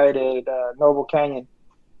go ride at Noble Canyon,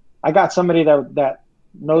 I got somebody that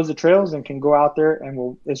knows the trails and can go out there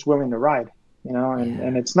and is willing to ride.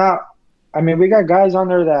 And it's not. I mean, we got guys on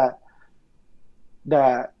there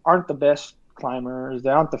that aren't the best climbers. They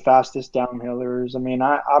aren't the fastest downhillers. I mean,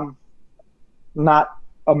 I'm not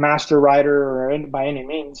a master rider by any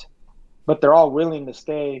means, but they're all willing to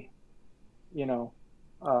stay. You know,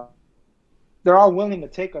 uh, they're all willing to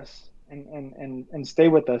take us and stay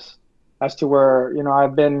with us, as to where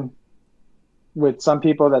I've been with some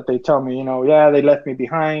people that they tell me, yeah, they left me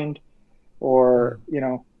behind, or they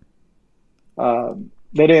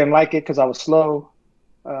didn't like it because I was slow,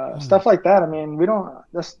 stuff like that. I mean, we don't.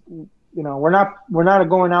 We're not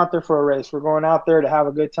going out there for a race. We're going out there to have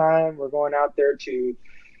a good time. We're going out there to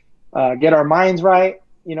get our minds right.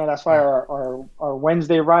 That's why our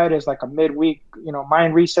Wednesday ride is like a midweek,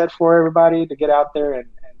 mind reset for everybody, to get out there and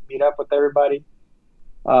meet up with everybody.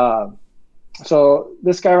 So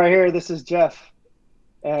this guy right here, this is Jeff,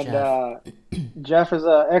 and Jeff. Jeff is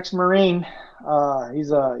a ex-Marine.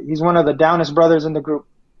 He's one of the downest brothers in the group.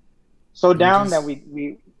 So down that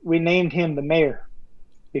we named him the mayor,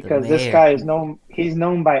 because this guy is known. He's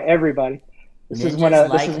known by everybody. This is one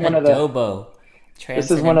of the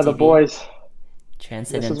boys.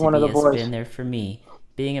 Transcend This is MTB one of the has boys. been there for me.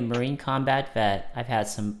 Being a Marine combat vet, I've had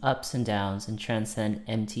some ups and downs, and Transcend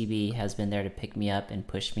MTB has been there to pick me up and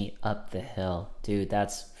push me up the hill. Dude,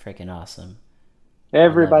 that's freaking awesome.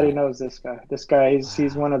 Everybody knows this guy. This guy,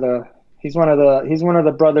 he's one of the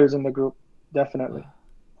brothers in the group, definitely.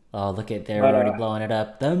 Oh, look at they're already blowing it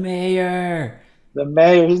up. The mayor. The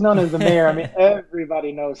mayor. He's known as the mayor. I mean,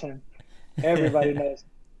 everybody knows him. Everybody knows.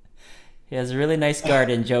 He has a really nice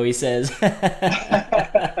garden, Joey says.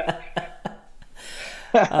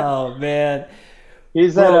 Oh man. He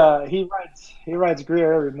rides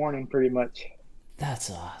Greer every morning pretty much. That's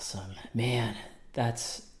awesome. Man,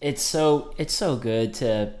 it's so good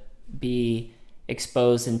to be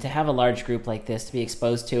exposed and to have a large group like this, to be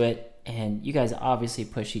exposed to it. And you guys obviously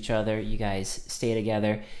push each other. You guys stay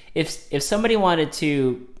together. If somebody wanted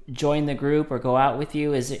to join the group or go out with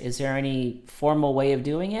you, is there any formal way of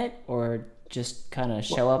doing it, or just kind of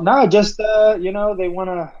show up? No, just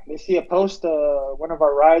they see a post, one of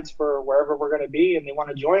our rides for wherever we're gonna be, and they want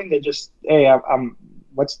to join. They just, hey, I'm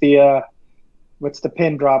what's the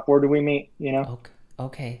pin drop? Where do we meet?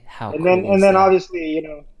 Okay. How And cool then is that? obviously,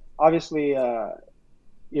 obviously,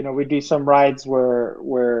 we do some rides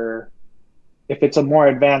where if it's a more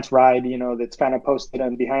advanced ride, that's kind of posted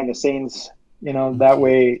on behind the scenes, that Okay.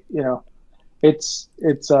 way, it's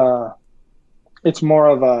it's more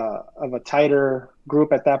of a tighter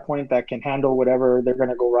group at that point that can handle whatever they're going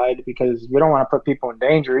to go ride, because we don't want to put people in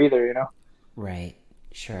danger either. Right.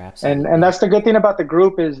 Sure. And Absolutely. that's the good thing about the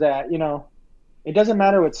group, is that, it doesn't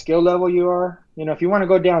matter what skill level you are. If you want to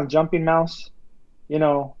go down jumping mouse, you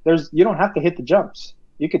don't have to hit the jumps.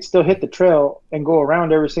 You could still hit Right. the trail and go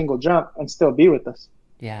around every single jump and still be with us.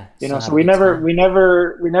 Yeah. Still So have a good time.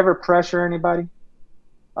 we never pressure anybody.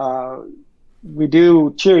 Uh, we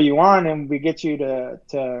do cheer you on, and we get you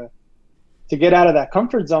to get out of that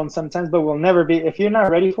comfort zone sometimes, but we'll never be, if you're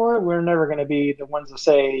not ready for it, we're never going to be the ones to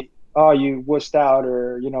say, oh, you wussed out,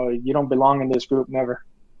 or, you don't belong in this group. Never,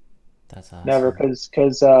 That's never. awesome.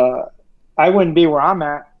 Cause I wouldn't be where I'm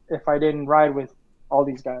at if I didn't ride with all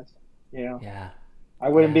these guys, you know, Yeah. I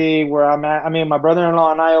wouldn't Yeah. be where I'm at. I mean, my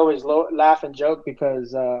brother-in-law and I always laugh and joke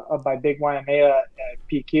because up by Big Waimea at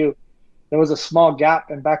PQ, there was a small gap,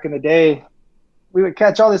 and back in the day, we would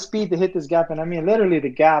catch all the speed to hit this gap, and I mean, literally, the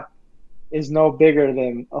gap is no bigger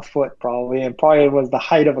than a foot, probably, and probably was the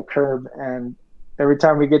height of a curb. And every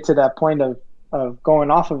time we get to that point of going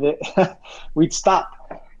off of it, we'd stop.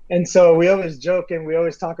 And so we always joke, and we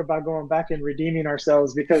always talk about going back and redeeming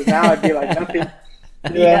ourselves, because now it'd be like nothing,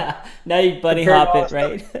 yeah, Yeah. Now you bunny compared to hop all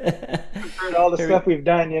the it, stuff right? compared to all the Here we stuff we've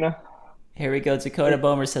done. Here we go. Dakota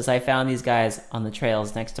Bomer says, I found these guys on the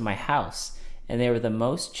trails next to my house, and they were the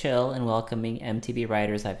most chill and welcoming MTB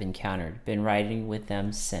riders I've encountered. Been riding with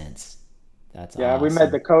them since. That's Yeah, we met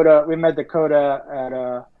awesome. Dakota. We met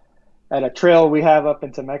Dakota at a trail we have up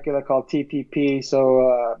in Temecula called TPP.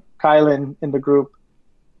 So Kylan in the group,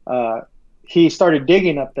 uh, he started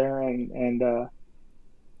digging up there, and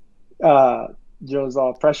Joe's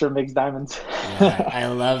all pressure makes diamonds. Yeah, I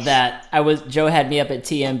love that. Joe had me up at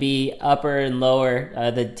TMB upper and lower,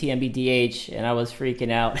 the TMB DH, and I was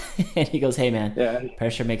freaking out. And he goes, "Hey man, Yeah.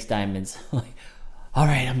 pressure makes diamonds." I'm like, all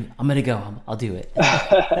right, I'm gonna go. I'll do it.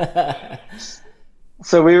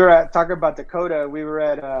 So we were talking about Dakota. We were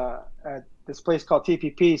at this place called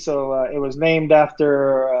TPP. So it was named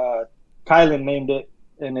after Kylan named it,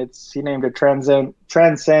 and he named it Transcend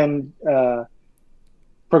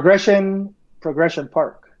Progression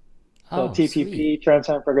Park. So Oh, sweet. TPP,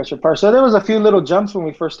 Transcend Progression Park. So there was a few little jumps when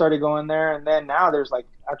we first started going there, and then now there's like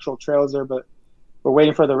actual trails there. But we're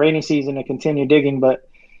waiting for the rainy season to continue digging. But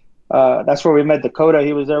that's where we met Dakota.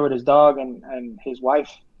 He was there with his dog and his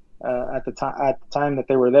wife at the time that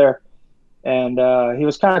they were there, and he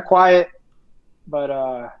was kind of quiet,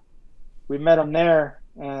 but we met him there,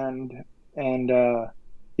 and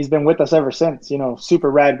he's been with us ever since.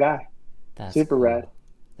 Super rad guy, That's super rad. cool.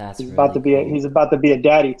 That's really He's cool. about to be a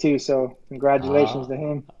daddy too. So congratulations Oh, to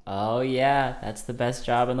him. oh yeah, that's the best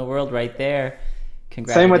job in the world right there.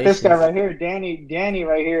 Same with this guy Congratulations. right here, Danny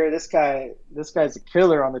right here. This guy's a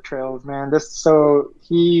killer on the trails, man.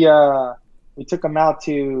 We took him out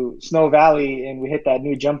to Snow Valley, and we hit that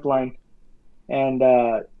new jump line, and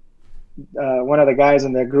one of the guys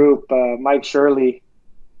in the group, Mike Shirley,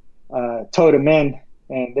 towed him in,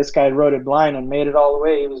 and this guy rode it blind and made it all the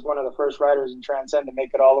way. He was one of the first riders in Transcend to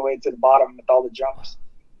make it all the way to the bottom with all the jumps.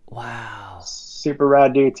 Wow. Super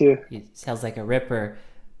rad dude too. He sounds like a ripper.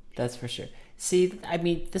 That's for sure. See, I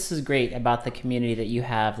mean, this is great about the community that you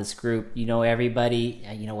have, this group. You know everybody,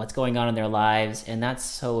 you know what's going on in their lives, and that's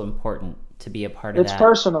so important to be a part of It's that.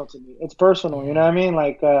 personal to me. It's personal. You know Yeah. what I mean?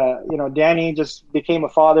 Like, Danny just became a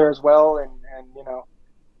father as well, and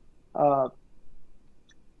uh,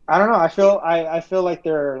 I don't know. I feel like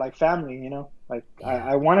they're like family. Like Yeah.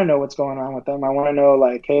 I want to know what's going on with them. I want to know,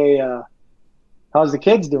 like, hey, how's the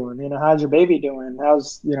kids doing? How's your baby doing?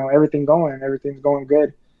 How's everything going? Everything's going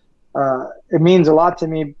good. It means a lot to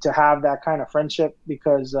me to have that kind of friendship,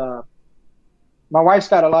 because my wife's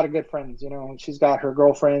got a lot of good friends. She's got her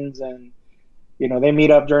girlfriends, and they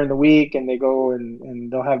meet up during the week, and they go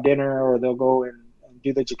and they'll have dinner, or they'll go and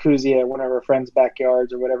do the jacuzzi at one of her friends'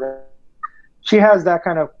 backyards or whatever. She has that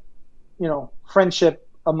kind of, friendship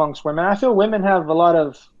amongst women. I feel women have a lot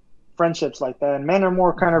of friendships like that, and men are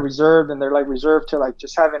more kind of reserved, and they're like reserved to like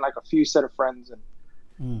just having like a few set of friends. And,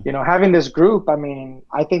 Mm. having this group, I mean,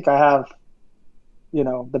 I think I have,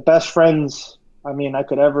 the best friends, I mean, I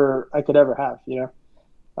could ever have. Yeah.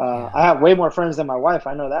 I have way more friends than my wife.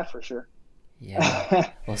 I know that for sure. Yeah.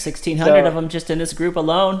 Well, 1,600 of So them just in this group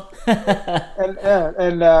alone. and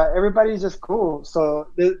everybody's just cool. So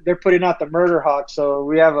they're putting out the murder hawk. So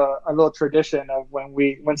we have a little tradition of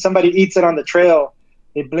when somebody eats it on the trail,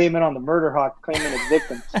 they blame it on the murder hawk, claiming it's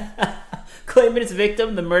victims. Claiming its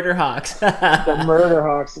victim, the murder hawks. The murder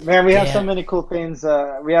hawks, man. We have so Damn. many cool things.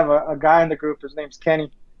 We have a guy in the group. His name's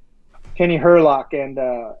Kenny Herlock, and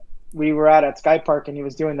we were out at Sky Park, and he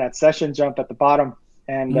was doing that session jump at the bottom.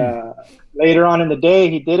 And later on in the day,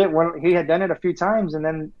 he did it when he had done it a few times, and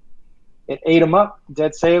then it ate him up,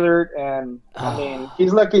 dead sailor. And I mean,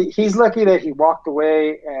 he's lucky. He's lucky that he walked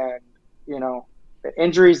away, and you know, the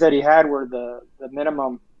injuries that he had were the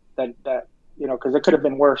minimum that you know, because it could have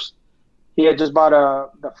been worse. He had just bought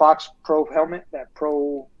the Fox Pro helmet, that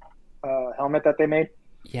Pro helmet that they made.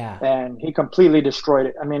 Yeah. And he completely destroyed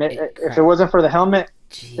it. I mean, if it wasn't for the helmet,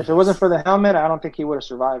 I don't think he would have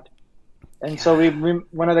survived. And so we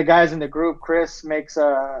one of the guys in the group, Chris,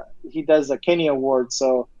 he does a Kenny Award.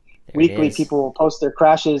 So weekly people will post their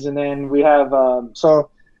crashes, and then we have so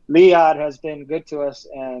Liad has been good to us,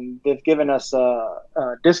 and they've given us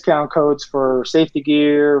discount codes for safety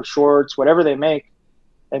gear, shorts, whatever they make.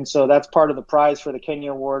 And so that's part of the prize for the Kenya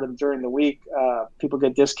Award. And during the week, people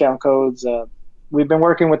get discount codes. We've been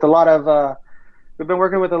working with a lot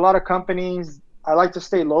of companies. I like to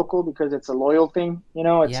stay local because it's a loyal thing. You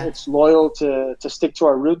know, it's loyal to stick to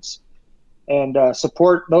our roots and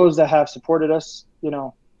support those that have supported us, you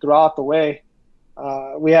know, throughout the way.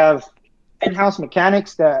 We have in-house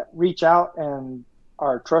mechanics that reach out and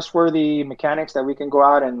are trustworthy mechanics that we can go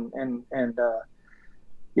out and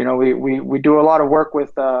you know, we do a lot of work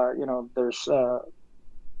with, you know, there's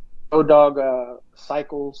Dog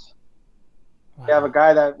Cycles. Wow. We have a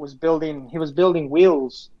guy that was building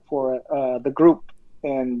wheels for the group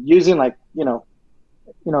and using like, you know,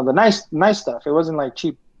 the nice stuff. It wasn't like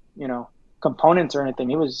cheap, you know, components or anything.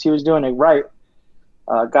 He was doing it right.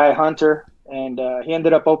 Guy Hunter, and he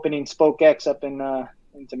ended up opening Spoke X up in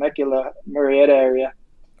Temecula, Murrieta area.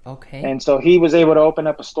 Okay. And so he was able to open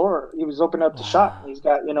up a store. He was opening up the shop. He's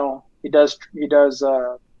got, you know, he does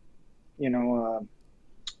you know,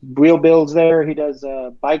 wheel builds there. He does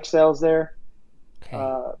bike sales there. Okay.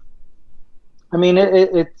 I mean,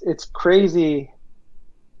 it's crazy.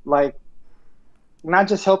 Like, not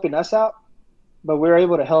just helping us out, but we're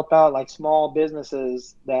able to help out like small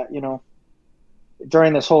businesses that, you know,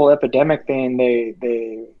 during this whole epidemic thing, they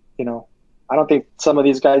you know, I don't think some of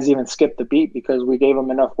these guys even skipped the beat because we gave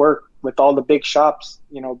them enough work with all the big shops,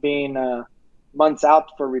 you know, being months out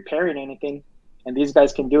for repairing anything, and these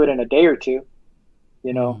guys can do it in a day or two.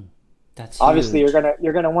 You know, that's obviously huge.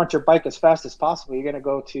 you're gonna want your bike as fast as possible. You're gonna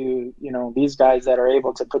go to, you know, these guys that are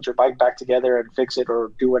able to put your bike back together and fix it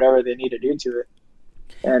or do whatever they need to do to it.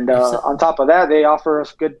 And on top of that, they offer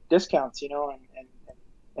us good discounts, you know,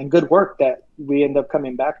 and good work that we end up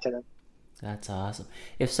coming back to them. That's awesome.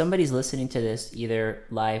 If somebody's listening to this either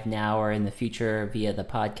live now or in the future via the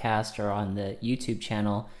podcast or on the YouTube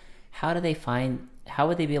channel, how would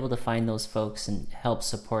they be able to find those folks and help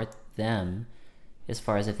support them as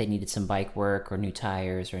far as if they needed some bike work or new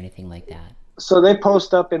tires or anything like that? So they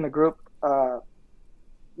post up in the group.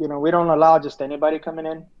 You know, we don't allow just anybody coming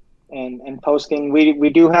in and posting. We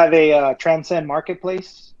do have a Transcend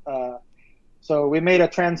marketplace. So we made a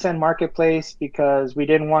Transcend marketplace because we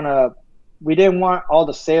didn't want all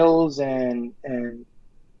the sales and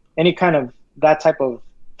any kind of that type of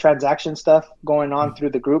transaction stuff going on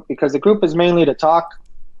through the group, because the group is mainly to talk,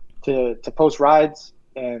 to post rides,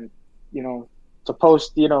 and, you know, to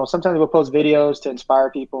post, you know, sometimes we'll post videos to inspire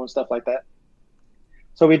people and stuff like that.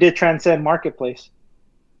 So we did Transcend Marketplace,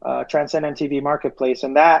 Transcend MTB Marketplace,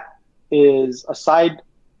 and that is a side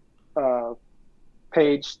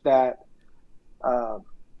page that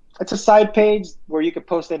it's a side page where you could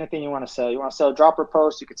post anything you want to sell. You want to sell a dropper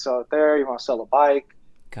post, you could sell it there. You want to sell a bike,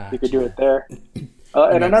 You could do it there.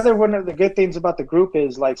 And another one of the good things about the group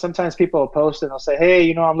is, like, sometimes people will post and they'll say, hey,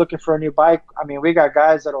 you know, I'm looking for a new bike. I mean, we got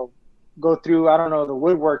guys that'll go through, I don't know, the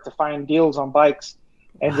woodwork to find deals on bikes,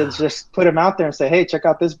 and then just put them out there and say, hey, check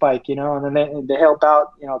out this bike, you know, and then they help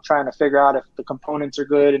out, you know, trying to figure out if the components are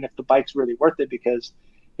good and if the bike's really worth it, because,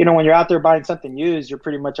 you know, when you're out there buying something used, you're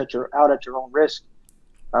pretty much out at your own risk.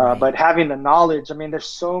 But having the knowledge, I mean, there's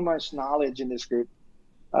so much knowledge in this group.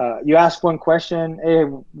 You ask one question, hey,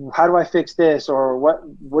 how do I fix this? Or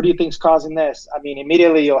what do you think's causing this? I mean,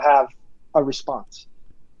 immediately you'll have a response,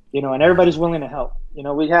 you know, and everybody's willing to help. You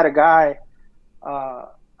know, we had a guy,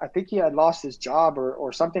 I think he had lost his job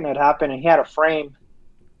or something had happened, and he had a frame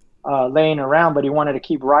laying around, but he wanted to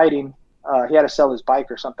keep riding. He had to sell his bike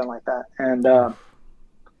or something like that. And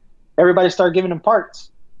everybody started giving him parts.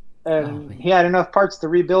 And he had enough parts to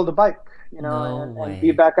rebuild a bike, you know, and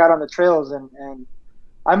be back out on the trails. And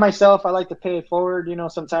I myself, I like to pay it forward. You know,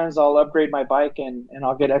 sometimes I'll upgrade my bike and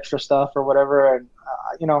I'll get extra stuff or whatever. And,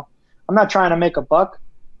 you know, I'm not trying to make a buck,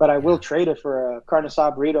 but I will Yeah. trade it for a carne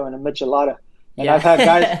asada burrito and a michelada. And Yeah.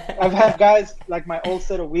 I've had guys like my old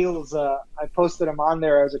set of wheels. I posted them on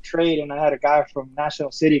there as a trade, and I had a guy from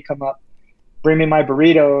National City come up, bring me my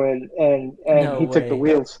burrito, and No he took the way.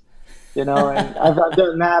 wheels. You know, and I've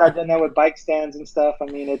done that. I've done that with bike stands and stuff. I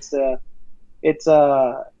mean, it's a it's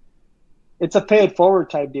a pay it forward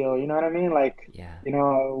type deal. You know what I mean? Like, Yeah. you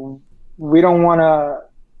know, we don't want to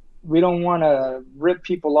rip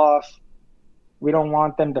people off. We don't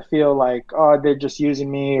want them to feel like, oh, they're just using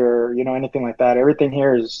me, or, you know, anything like that. Everything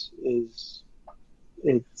here is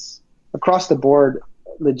it's across the board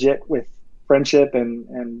legit with friendship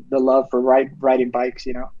and the love for riding bikes,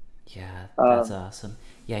 you know. Yeah, that's Um, awesome.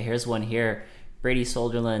 Yeah, here's one here. Brady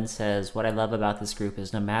Solderland says, "What I love about this group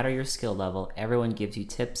is no matter your skill level, everyone gives you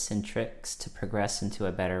tips and tricks to progress into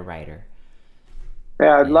a better rider."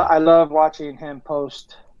 yeah, Yeah. I love watching him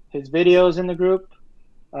post his videos in the group.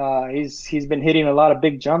 He's been hitting a lot of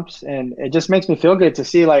big jumps, and it just makes me feel good to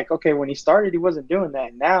see, like, okay, when he started, he wasn't doing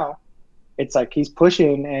that. Now it's like he's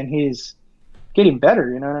pushing and he's getting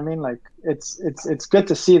better. You know what I mean? Like, it's good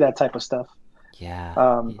to see that type of stuff. Yeah.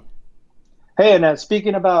 Um, hey, and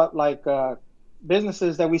speaking about like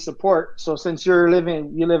businesses that we support. So since you live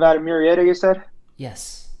out of Murrieta, you said,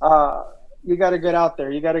 Yes. uh, you got to get out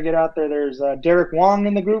there. You got to get out there. There's Derek Wong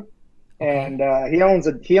in the group, Okay. and he owns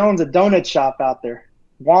a donut shop out there,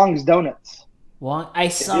 Wong's Donuts. Wong, I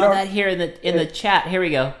If you saw don't that here in the if, chat. Here we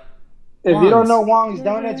go. if you don't know Wong's. Wong's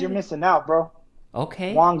Donuts, you're missing out, bro.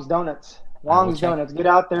 Okay. Wong's Donuts. I will Wong's check. Donuts. Get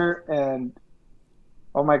out there and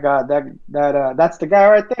oh my God, that's the guy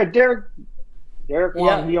right there, Derek Wong.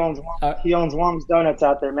 Yeah. Uh, He owns Wong's Donuts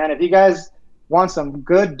out there, man. If you guys want some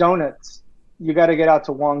good donuts, you got to get out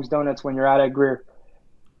to Wong's Donuts when you're out at Greer.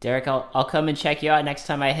 Derek, I'll come and check you out next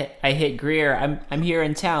time I hit Greer. I'm here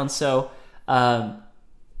in town, so um,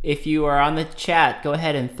 if you are on the chat, go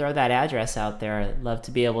ahead and throw that address out there. I'd love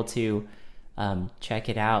to be able to check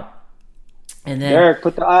it out. And then, Derek,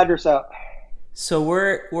 put the address out. so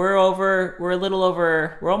we're a little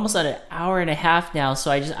over, we're almost at an hour and a half now.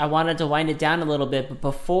 So I wanted to wind it down a little bit, but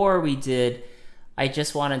before we did, I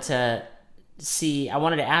just wanted to I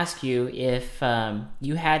wanted to ask you if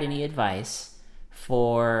you had any advice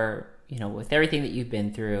for, with everything that you've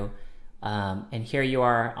been through, and here you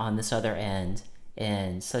are on this other end,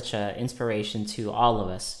 and such an inspiration to all of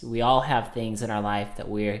us. We all have things in our life that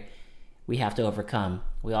we have to overcome.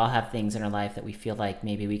 We all have things in our life that we feel like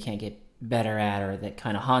maybe we can't get better at, or that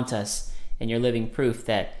kind of haunt us, and you're living proof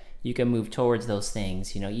that you can move towards those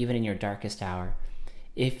things, even in your darkest hour.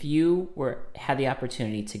 If you had the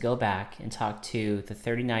opportunity to go back and talk to the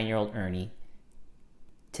 39-year-old Ernie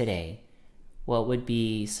today, what would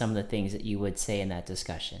be some of the things that you would say in that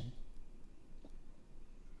discussion?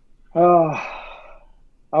 Oh,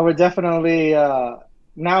 I would definitely,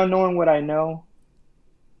 now knowing what I know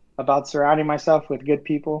about surrounding myself with good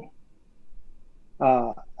people,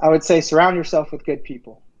 I would say surround yourself with good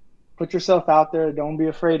people. Put yourself out there. Don't be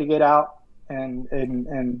afraid to get out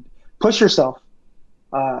and push yourself.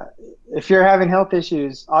 If you're having health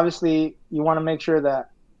issues, obviously you want to make sure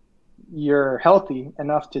that you're healthy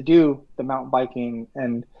enough to do the mountain biking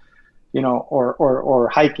and, or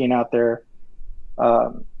hiking out there.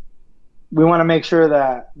 We want to make sure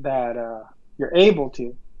that you're able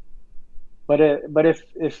to. But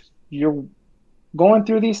if you're going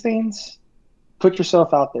through these things, put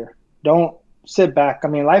yourself out there. Don't sit back. I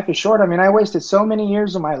mean, life is short. I mean, I wasted so many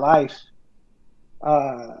years of my life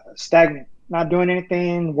stagnant, not doing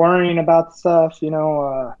anything, worrying about stuff,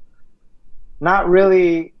 not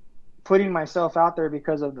really putting myself out there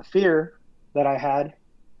because of the fear that I had.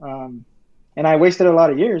 And I wasted a lot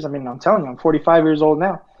of years. I mean, I'm telling you, I'm 45 years old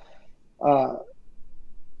now.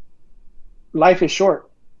 Life is short.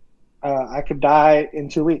 I could die in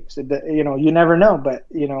 2 weeks. You never know. But,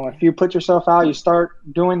 if you put yourself out, you start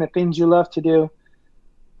doing the things you love to do.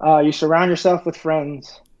 You surround yourself with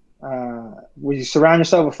friends. When you surround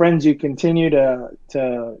yourself with friends, you continue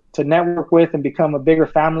to network with and become a bigger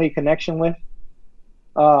family connection with.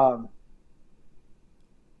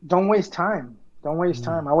 Don't waste time. Don't waste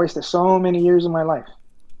time. I wasted so many years of my life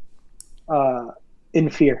in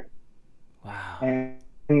fear. Wow.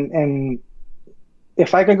 And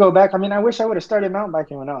if I could go back, I mean, I wish I would have started mountain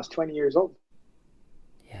biking when I was 20 years old.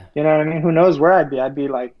 Yeah. You know what I mean? Who knows where I'd be? I'd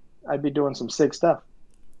be doing some sick stuff.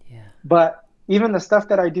 Yeah. But even the stuff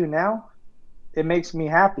that I do now, it makes me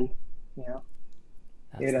happy.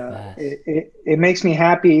 That's the best. It makes me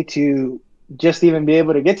happy to just even be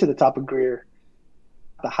able to get to the top of Greer,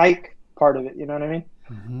 the hike part of it. You know what I mean?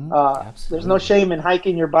 Mm-hmm. There's no shame in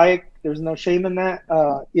hiking your bike. There's no shame in that.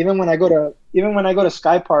 Even when I go to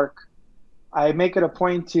Sky Park, I make it a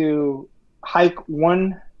point to hike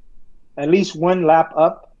at least one lap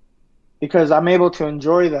up, because I'm able to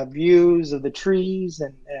enjoy the views of the trees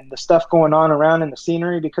and the stuff going on around in the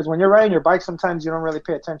scenery. Because when you're riding your bike, sometimes you don't really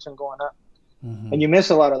pay attention going up, and you miss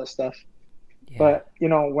a lot of the stuff. Yeah. But,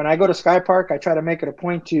 when I go to Sky Park, I try to make it a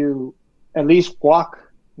point to at least walk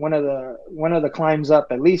one of the climbs up,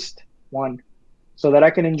 at least one, so that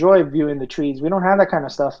I can enjoy viewing the trees. We don't have that kind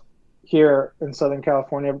of stuff here in Southern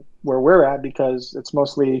California where we're at, because it's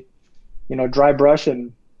mostly, dry brush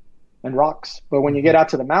and rocks. But when you get out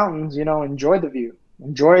to the mountains, enjoy the view,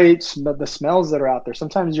 enjoy the smells that are out there.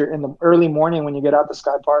 Sometimes you're in the early morning when you get out to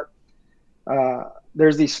Sky Park.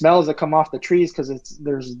 There's these smells that come off the trees because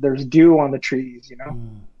there's dew on the trees.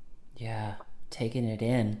 Yeah, taking it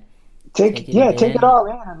in. Take it all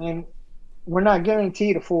in. I mean, we're not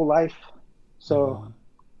guaranteed a full life, so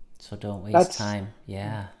don't waste time.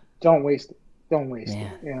 Yeah, don't waste it. Don't waste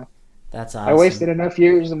it. That's awesome. I wasted enough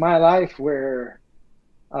years of my life where,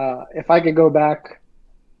 if I could go back,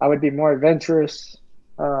 I would be more adventurous.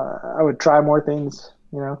 I would try more things.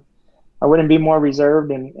 I wouldn't be more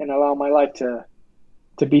reserved and allow my life to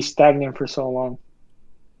be stagnant for so long.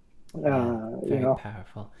 Very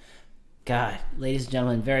powerful. God, ladies and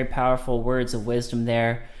gentlemen, very powerful words of wisdom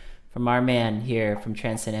there from our man here from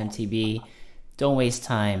Transcend MTB. Don't waste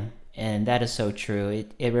time. And that is so true.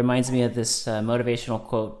 It reminds me of this motivational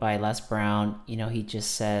quote by Les Brown. He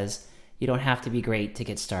just says, you don't have to be great to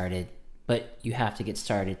get started, but you have to get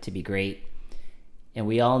started to be great. And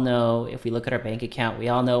we all know, if we look at our bank account, we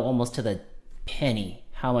all know almost to the penny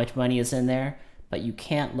how much money is in there, but you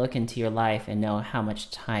can't look into your life and know how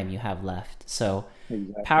much time you have left. So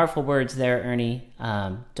exactly. Powerful words there, Ernie.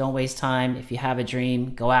 Don't waste time. If you have a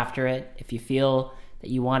dream, go after it. If you feel that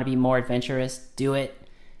you want to be more adventurous, do it.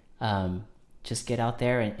 Just get out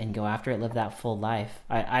there and go after it. Live that full life.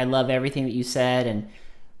 I love everything that you said, and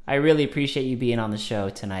I really appreciate you being on the show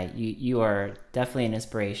tonight. You are definitely an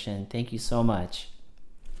inspiration. Thank you so much.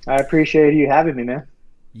 I appreciate you having me, man.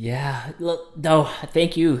 Yeah, look, no,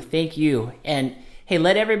 thank you. And hey,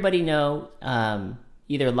 let everybody know,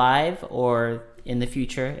 either live or in the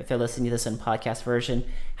future, if they're listening to this in podcast version,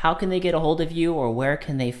 how can they get a hold of you, or where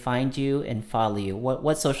can they find you and follow you?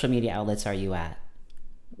 What social media outlets are you at?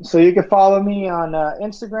 So you can follow me on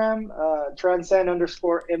Instagram,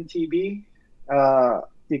 Transcend_MTB.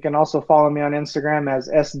 You can also follow me on Instagram as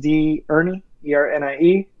SD Ernie,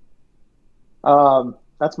 ERNIE.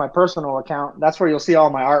 That's my personal account. That's where you'll see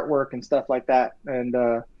all my artwork and stuff like that. And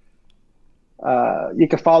you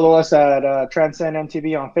can follow us at Transcend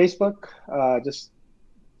MTB on Facebook. Just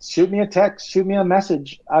shoot me a text, shoot me a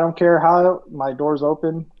message. I don't care how, my door's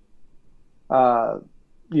open.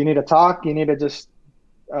 You need to talk. You need to just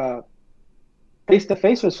face to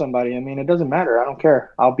face with somebody. I mean, it doesn't matter. I don't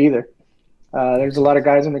care. I'll be there. There's a lot of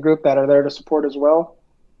guys in the group that are there to support as well.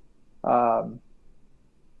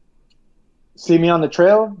 See me on the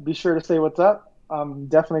trail. Be sure to say what's up. I'm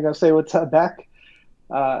definitely gonna say what's up back.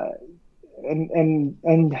 And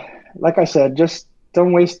like I said, just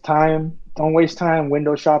don't waste time. Don't waste time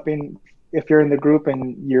window shopping. If you're in the group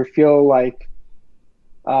and you feel like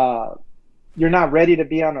you're not ready to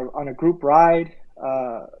be on a group ride,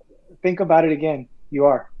 think about it again. You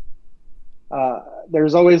are.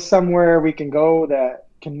 There's always somewhere we can go that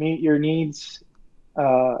can meet your needs.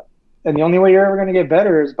 And the only way you're ever going to get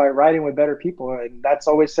better is by riding with better people. And that's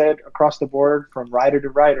always said across the board from rider to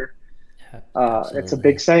rider. It's a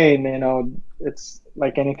big saying, it's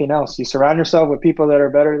like anything else. You surround yourself with people that are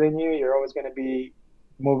better than you, you're always going to be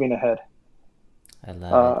moving ahead. I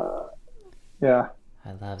love it. Yeah.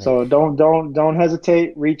 I love it. So don't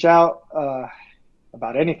hesitate. Reach out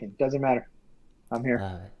about anything. Doesn't matter. I'm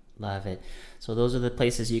here. Love it. So those are the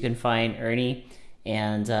places you can find Ernie.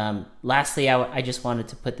 And lastly, I just wanted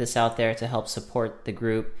to put this out there to help support the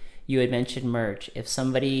group. You had mentioned merch. If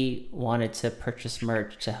somebody wanted to purchase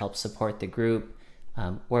merch to help support the group,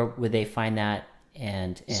 where would they find that?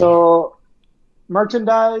 And so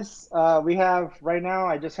merchandise, we have right now,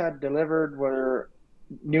 I just had delivered were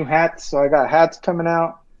new hats. So I got hats coming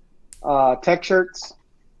out, tech shirts.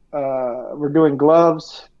 We're doing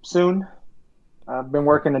gloves soon. I've been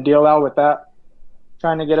working a deal out with that,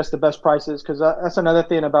 trying to get us the best prices, because that's another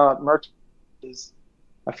thing about merch is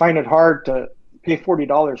I find it hard to pay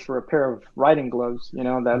 $40 for a pair of riding gloves,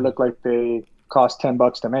 that look like they cost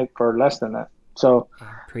 $10 to make for less than that. So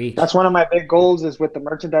that's one of my big goals is with the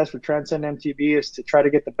merchandise for Transcend MTB is to try to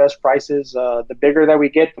get the best prices. The bigger that we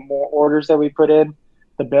get, the more orders that we put in,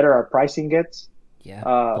 the better our pricing gets. Yeah.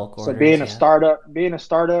 So being a startup,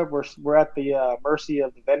 we're at the mercy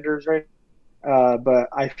of the vendors, right? But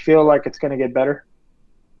I feel like it's going to get better.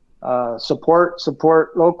 Support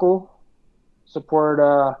local, support,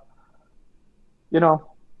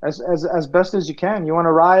 as best as you can. You want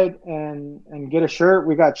to ride and get a shirt.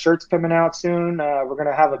 We got shirts coming out soon. We're going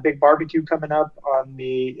to have a big barbecue coming up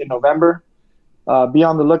in November. Be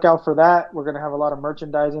on the lookout for that. We're going to have a lot of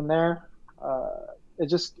merchandise in there.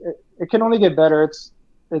 It can only get better. It's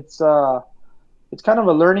kind of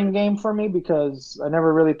a learning game for me because I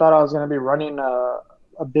never really thought I was going to be running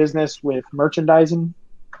a business with merchandising.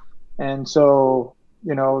 And so,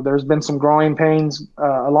 there's been some growing pains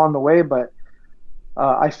along the way, but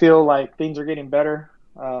I feel like things are getting better.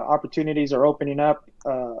 Opportunities are opening up.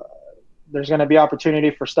 There's going to be opportunity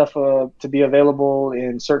for stuff to be available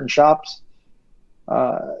in certain shops.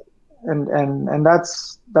 And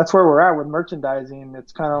that's where we're at with merchandising.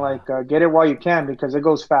 It's kind of like get it while you can because it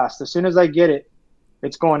goes fast. As soon as I get it,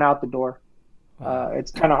 it's going out the door.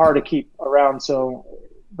 It's kind of hard to keep around. So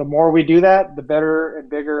the more we do that, the better and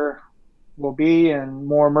bigger we'll be, and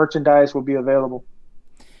more merchandise will be available.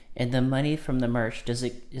 And the money from the merch, does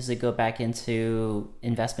it go back into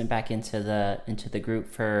investment back into the group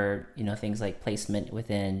for things like placement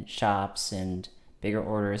within shops and bigger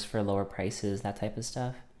orders for lower prices, that type of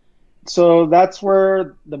stuff? So that's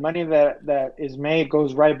where the money that is made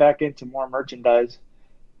goes right back into more merchandise.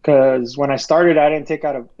 Because when I started, I didn't take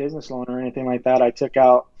out a business loan or anything like that. I took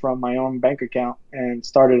out from my own bank account and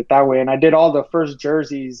started it that way. And I did all the first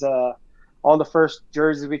jerseys,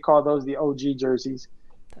 we call those the OG jerseys.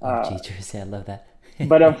 OG jersey, I love that.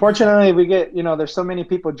 But unfortunately, we get, there's so many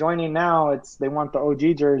people joining now. They want the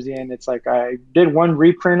OG jersey, and it's like I did one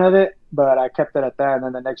reprint of it, but I kept it at that, and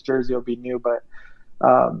then the next jersey will be new. But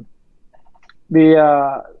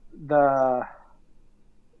the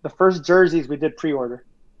first jerseys we did pre-order,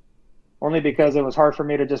 only because it was hard for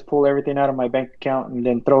me to just pull everything out of my bank account and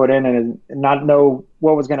then throw it in and not know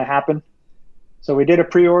what was going to happen. So we did a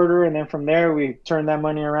pre-order, and then from there we turned that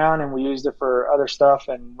money around and we used it for other stuff.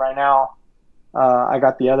 And right now, I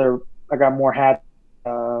got more hats,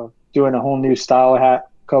 doing a whole new style hat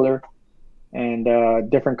color and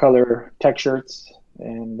different color tech shirts,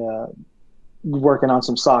 and working on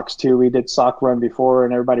some socks too. We did sock run before,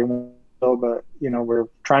 and everybody wanted to, but we're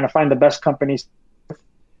trying to find the best companies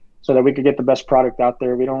so that we could get the best product out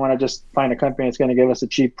there. We don't want to just find a company that's going to give us a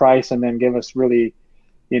cheap price and then give us really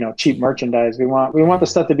cheap merchandise. We want the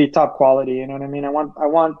stuff to be top quality. You know what I mean? I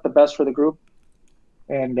want the best for the group,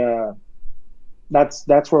 and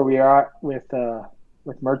that's where we are with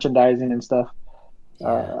merchandising and stuff.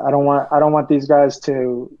 I don't want these guys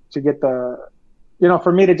to get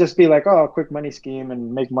for me to just be like, oh, a quick money scheme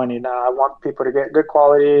and make money. Nah, I want people to get good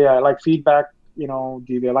quality. I like feedback. Do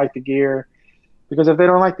they like the gear? Because if they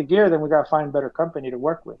don't like the gear, then we got to find a better company to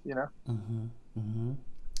work with. Mm-hmm. Mm-hmm.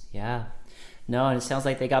 Yeah. No, and it sounds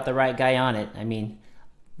like they got the right guy on it. I mean,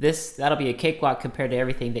 that'll be a cakewalk compared to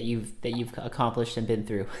everything that you've accomplished and been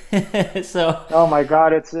through. So. Oh my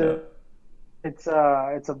God, it's a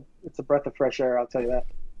breath of fresh air. I'll tell you that.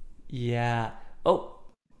 Yeah. Oh.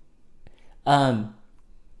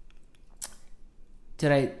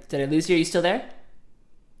 Did I lose you? Are you still there?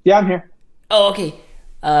 Yeah, I'm here. Oh, okay.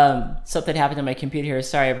 Something happened to my computer here.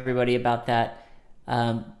 Sorry, everybody, about that.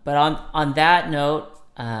 But on that note.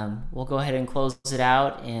 We'll go ahead and close it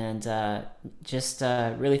out, and just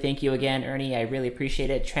really thank you again, Ernie. I really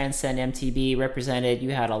appreciate it. Transcend MTB represented.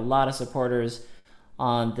 You had a lot of supporters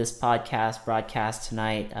on this broadcast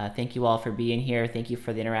tonight. Thank you all for being here. Thank you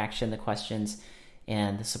for the interaction, the questions,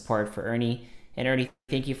 and the support for Ernie. And Ernie,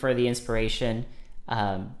 thank you for the inspiration.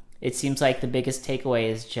 It seems like the biggest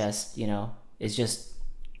takeaway is just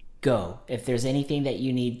go. If there's anything that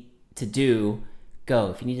you need to do,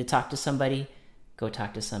 go. If you need to talk to somebody, go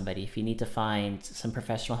talk to somebody. If you need to find some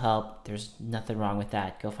professional help, there's nothing wrong with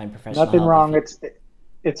that. Go find professional help. Nothing wrong.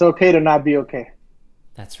 It's okay to not be okay.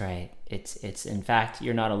 That's right. It's in fact,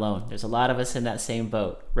 you're not alone. There's a lot of us in that same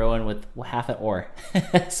boat, rowing with half an oar.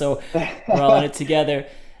 So we're all in it together.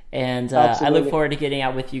 And I look forward to getting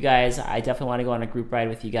out with you guys. I definitely want to go on a group ride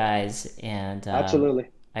with you guys. And absolutely,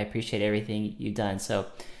 I appreciate everything you've done. So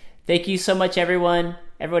thank you so much, everyone.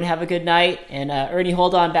 Everyone have a good night. And Ernie,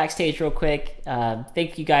 hold on backstage real quick.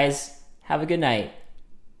 Thank you, guys. Have a good night.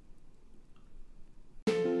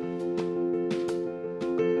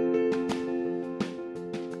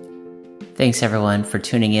 Thanks, everyone, for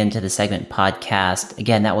tuning in to the Segment Podcast.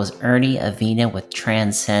 Again, that was Ernie Avina with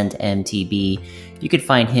Transcend MTB. You could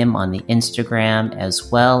find him on the Instagram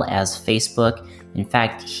as well as Facebook. In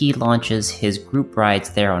fact, he launches his group rides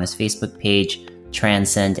there on his Facebook page,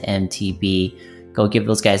 Transcend MTB. Go give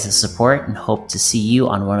those guys the support and hope to see you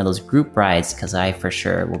on one of those group rides, because I for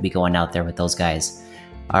sure will be going out there with those guys.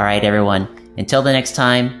 All right, everyone. Until the next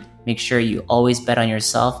time, Make sure you always bet on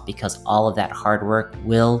yourself because all of that hard work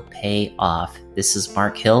will pay off. This is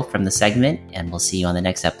Mark Hill from The Segment, and we'll see you on the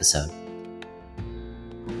next episode.